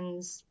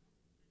questions.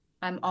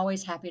 I'm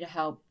always happy to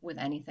help with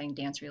anything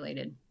dance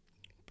related.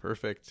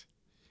 Perfect.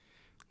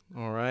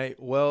 All right.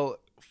 Well,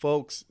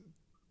 folks,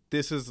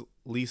 this is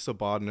Lisa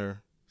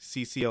Bodner,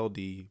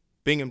 CCLD,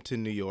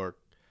 Binghamton, New York.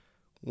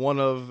 One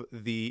of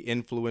the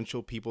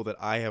influential people that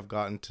I have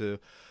gotten to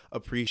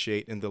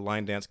appreciate in the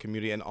line dance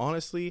community, and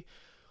honestly,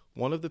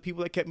 one of the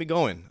people that kept me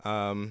going.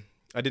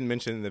 I didn't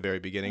mention in the very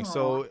beginning, Aw.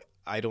 so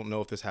I don't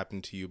know if this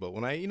happened to you, but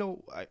when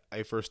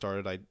I first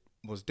started, I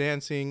was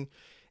dancing,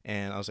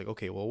 and I was like,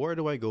 okay, well, where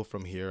do I go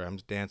from here? I'm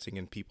dancing,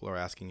 and people are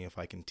asking if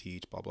I can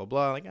teach, blah blah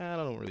blah. Like, I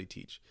don't really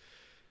teach.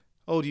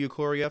 Oh, do you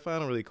choreograph? I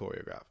don't really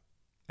choreograph,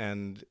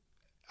 and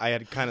I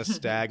had kind of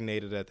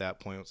stagnated at that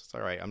point. It's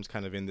all right. I'm just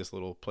kind of in this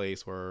little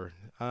place where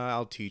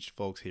I'll teach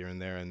folks here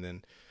and there, and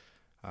then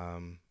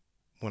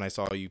when I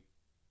saw you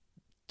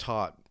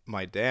taught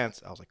my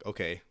dance, I was like,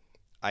 okay,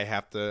 I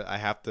have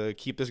to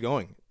keep this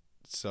going.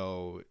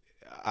 So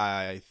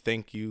I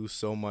thank you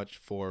so much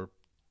for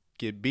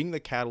being the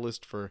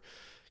catalyst for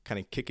kind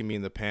of kicking me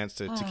in the pants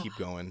to Oh, keep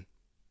going.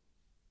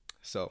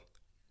 So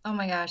oh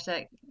my gosh,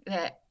 that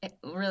it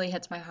really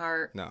hits my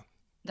heart. no,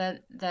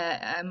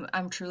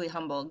 I'm truly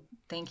humbled.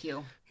 Thank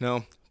you.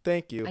 no,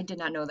 thank you. I did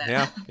not know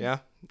Yeah, that. yeah.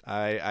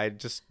 I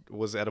just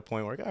was at a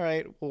point where, all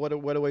right, well,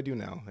 what do I do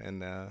now?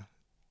 And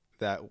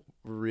that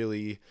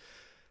really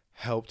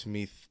helped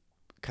me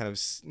kind of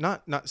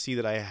not see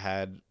that I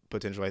had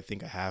potential. I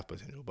think I have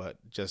potential, but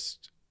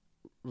just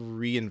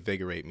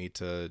reinvigorate me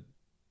to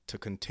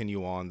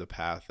continue on the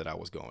path that I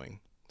was going.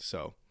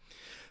 So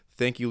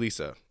thank you,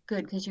 Lisa.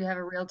 Good, because you have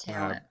a real Uh,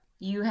 talent.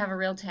 You have a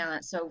real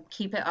talent, so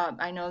keep it up.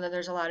 I know that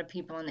there's a lot of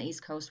people on the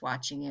East Coast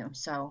watching you,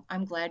 so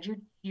I'm glad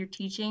you're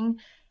teaching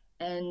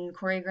and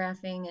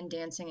choreographing and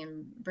dancing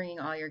and bringing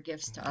all your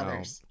gifts to oh,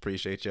 others.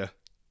 appreciate you.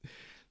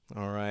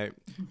 All right.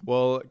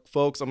 Well,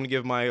 folks, I'm going to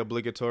give my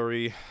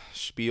obligatory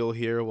spiel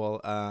here. Well,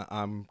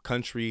 I'm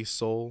country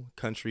soul,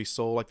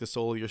 like the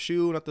sole of your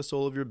shoe, not the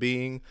soul of your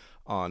being,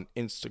 on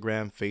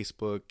Instagram,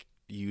 Facebook,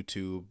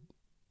 YouTube.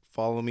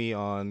 Follow me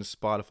on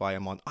Spotify.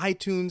 I'm on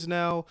iTunes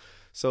now.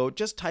 So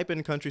just type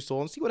in country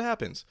soul and see what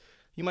happens.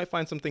 You might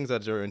find some things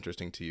that are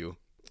interesting to you.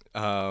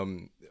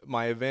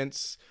 My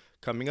events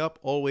coming up,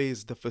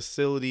 always the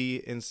facility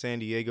in San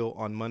Diego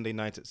on Monday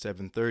nights at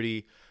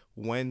 7:30.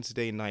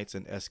 Wednesday nights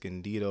in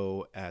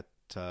Escondido at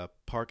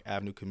Park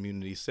Avenue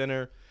Community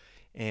Center,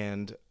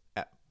 and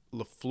at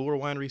LaFleur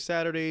Winery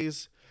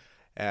Saturdays,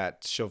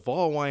 at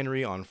Cheval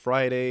Winery on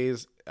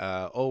Fridays,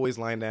 always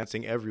line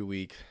dancing every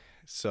week.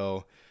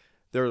 So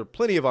there are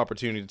plenty of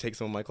opportunity to take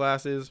some of my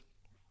classes.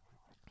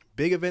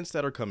 Big events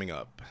that are coming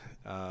up.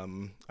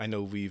 I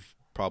know we've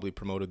probably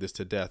promoted this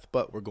to death,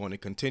 but we're going to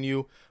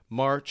continue.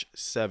 March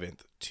 7th,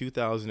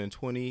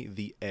 2020,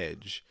 The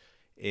Edge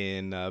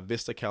in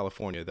Vista,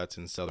 California. That's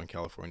in Southern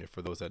California.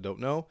 For those that don't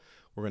know,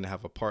 we're going to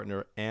have a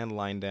partner and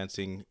line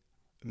dancing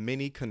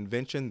mini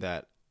convention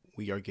that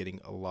we are getting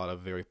a lot of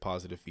very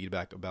positive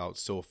feedback about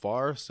so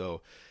far.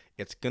 So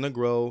it's going to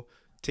grow.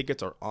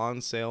 Tickets are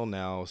on sale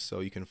now, so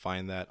you can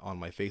find that on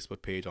my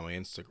Facebook page, on my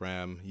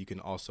Instagram. You can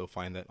also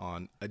find that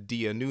on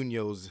Adia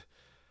Nuno's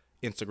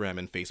Instagram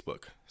and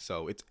Facebook.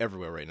 So it's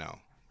everywhere right now.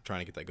 I'm trying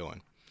to get that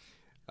going.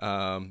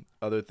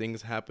 Other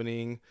things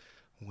happening.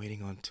 I'm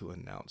waiting on to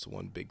announce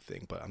one big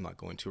thing, but I'm not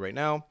going to right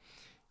now.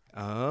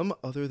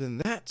 Other than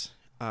that,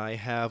 I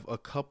have a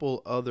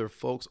couple other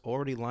folks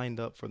already lined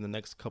up for the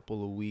next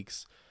couple of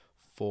weeks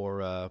for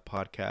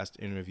podcast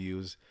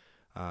interviews,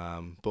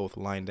 both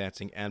line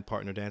dancing and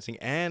partner dancing,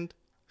 and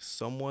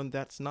someone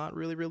that's not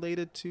really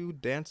related to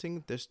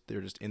dancing.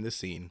 They're just in the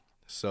scene.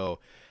 So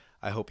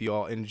I hope you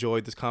all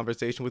enjoyed this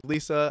conversation with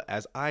Lisa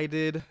as I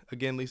did.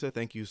 Again, Lisa,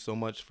 thank you so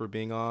much for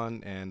being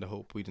on, and I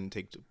hope we didn't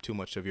take too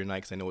much of your night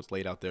because I know it's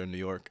late out there in New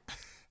York.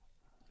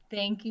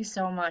 Thank you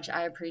so much.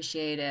 I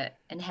appreciate it.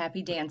 And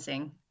happy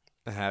dancing.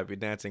 Happy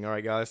dancing. All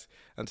right, guys.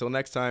 Until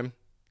next time,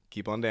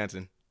 keep on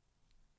dancing.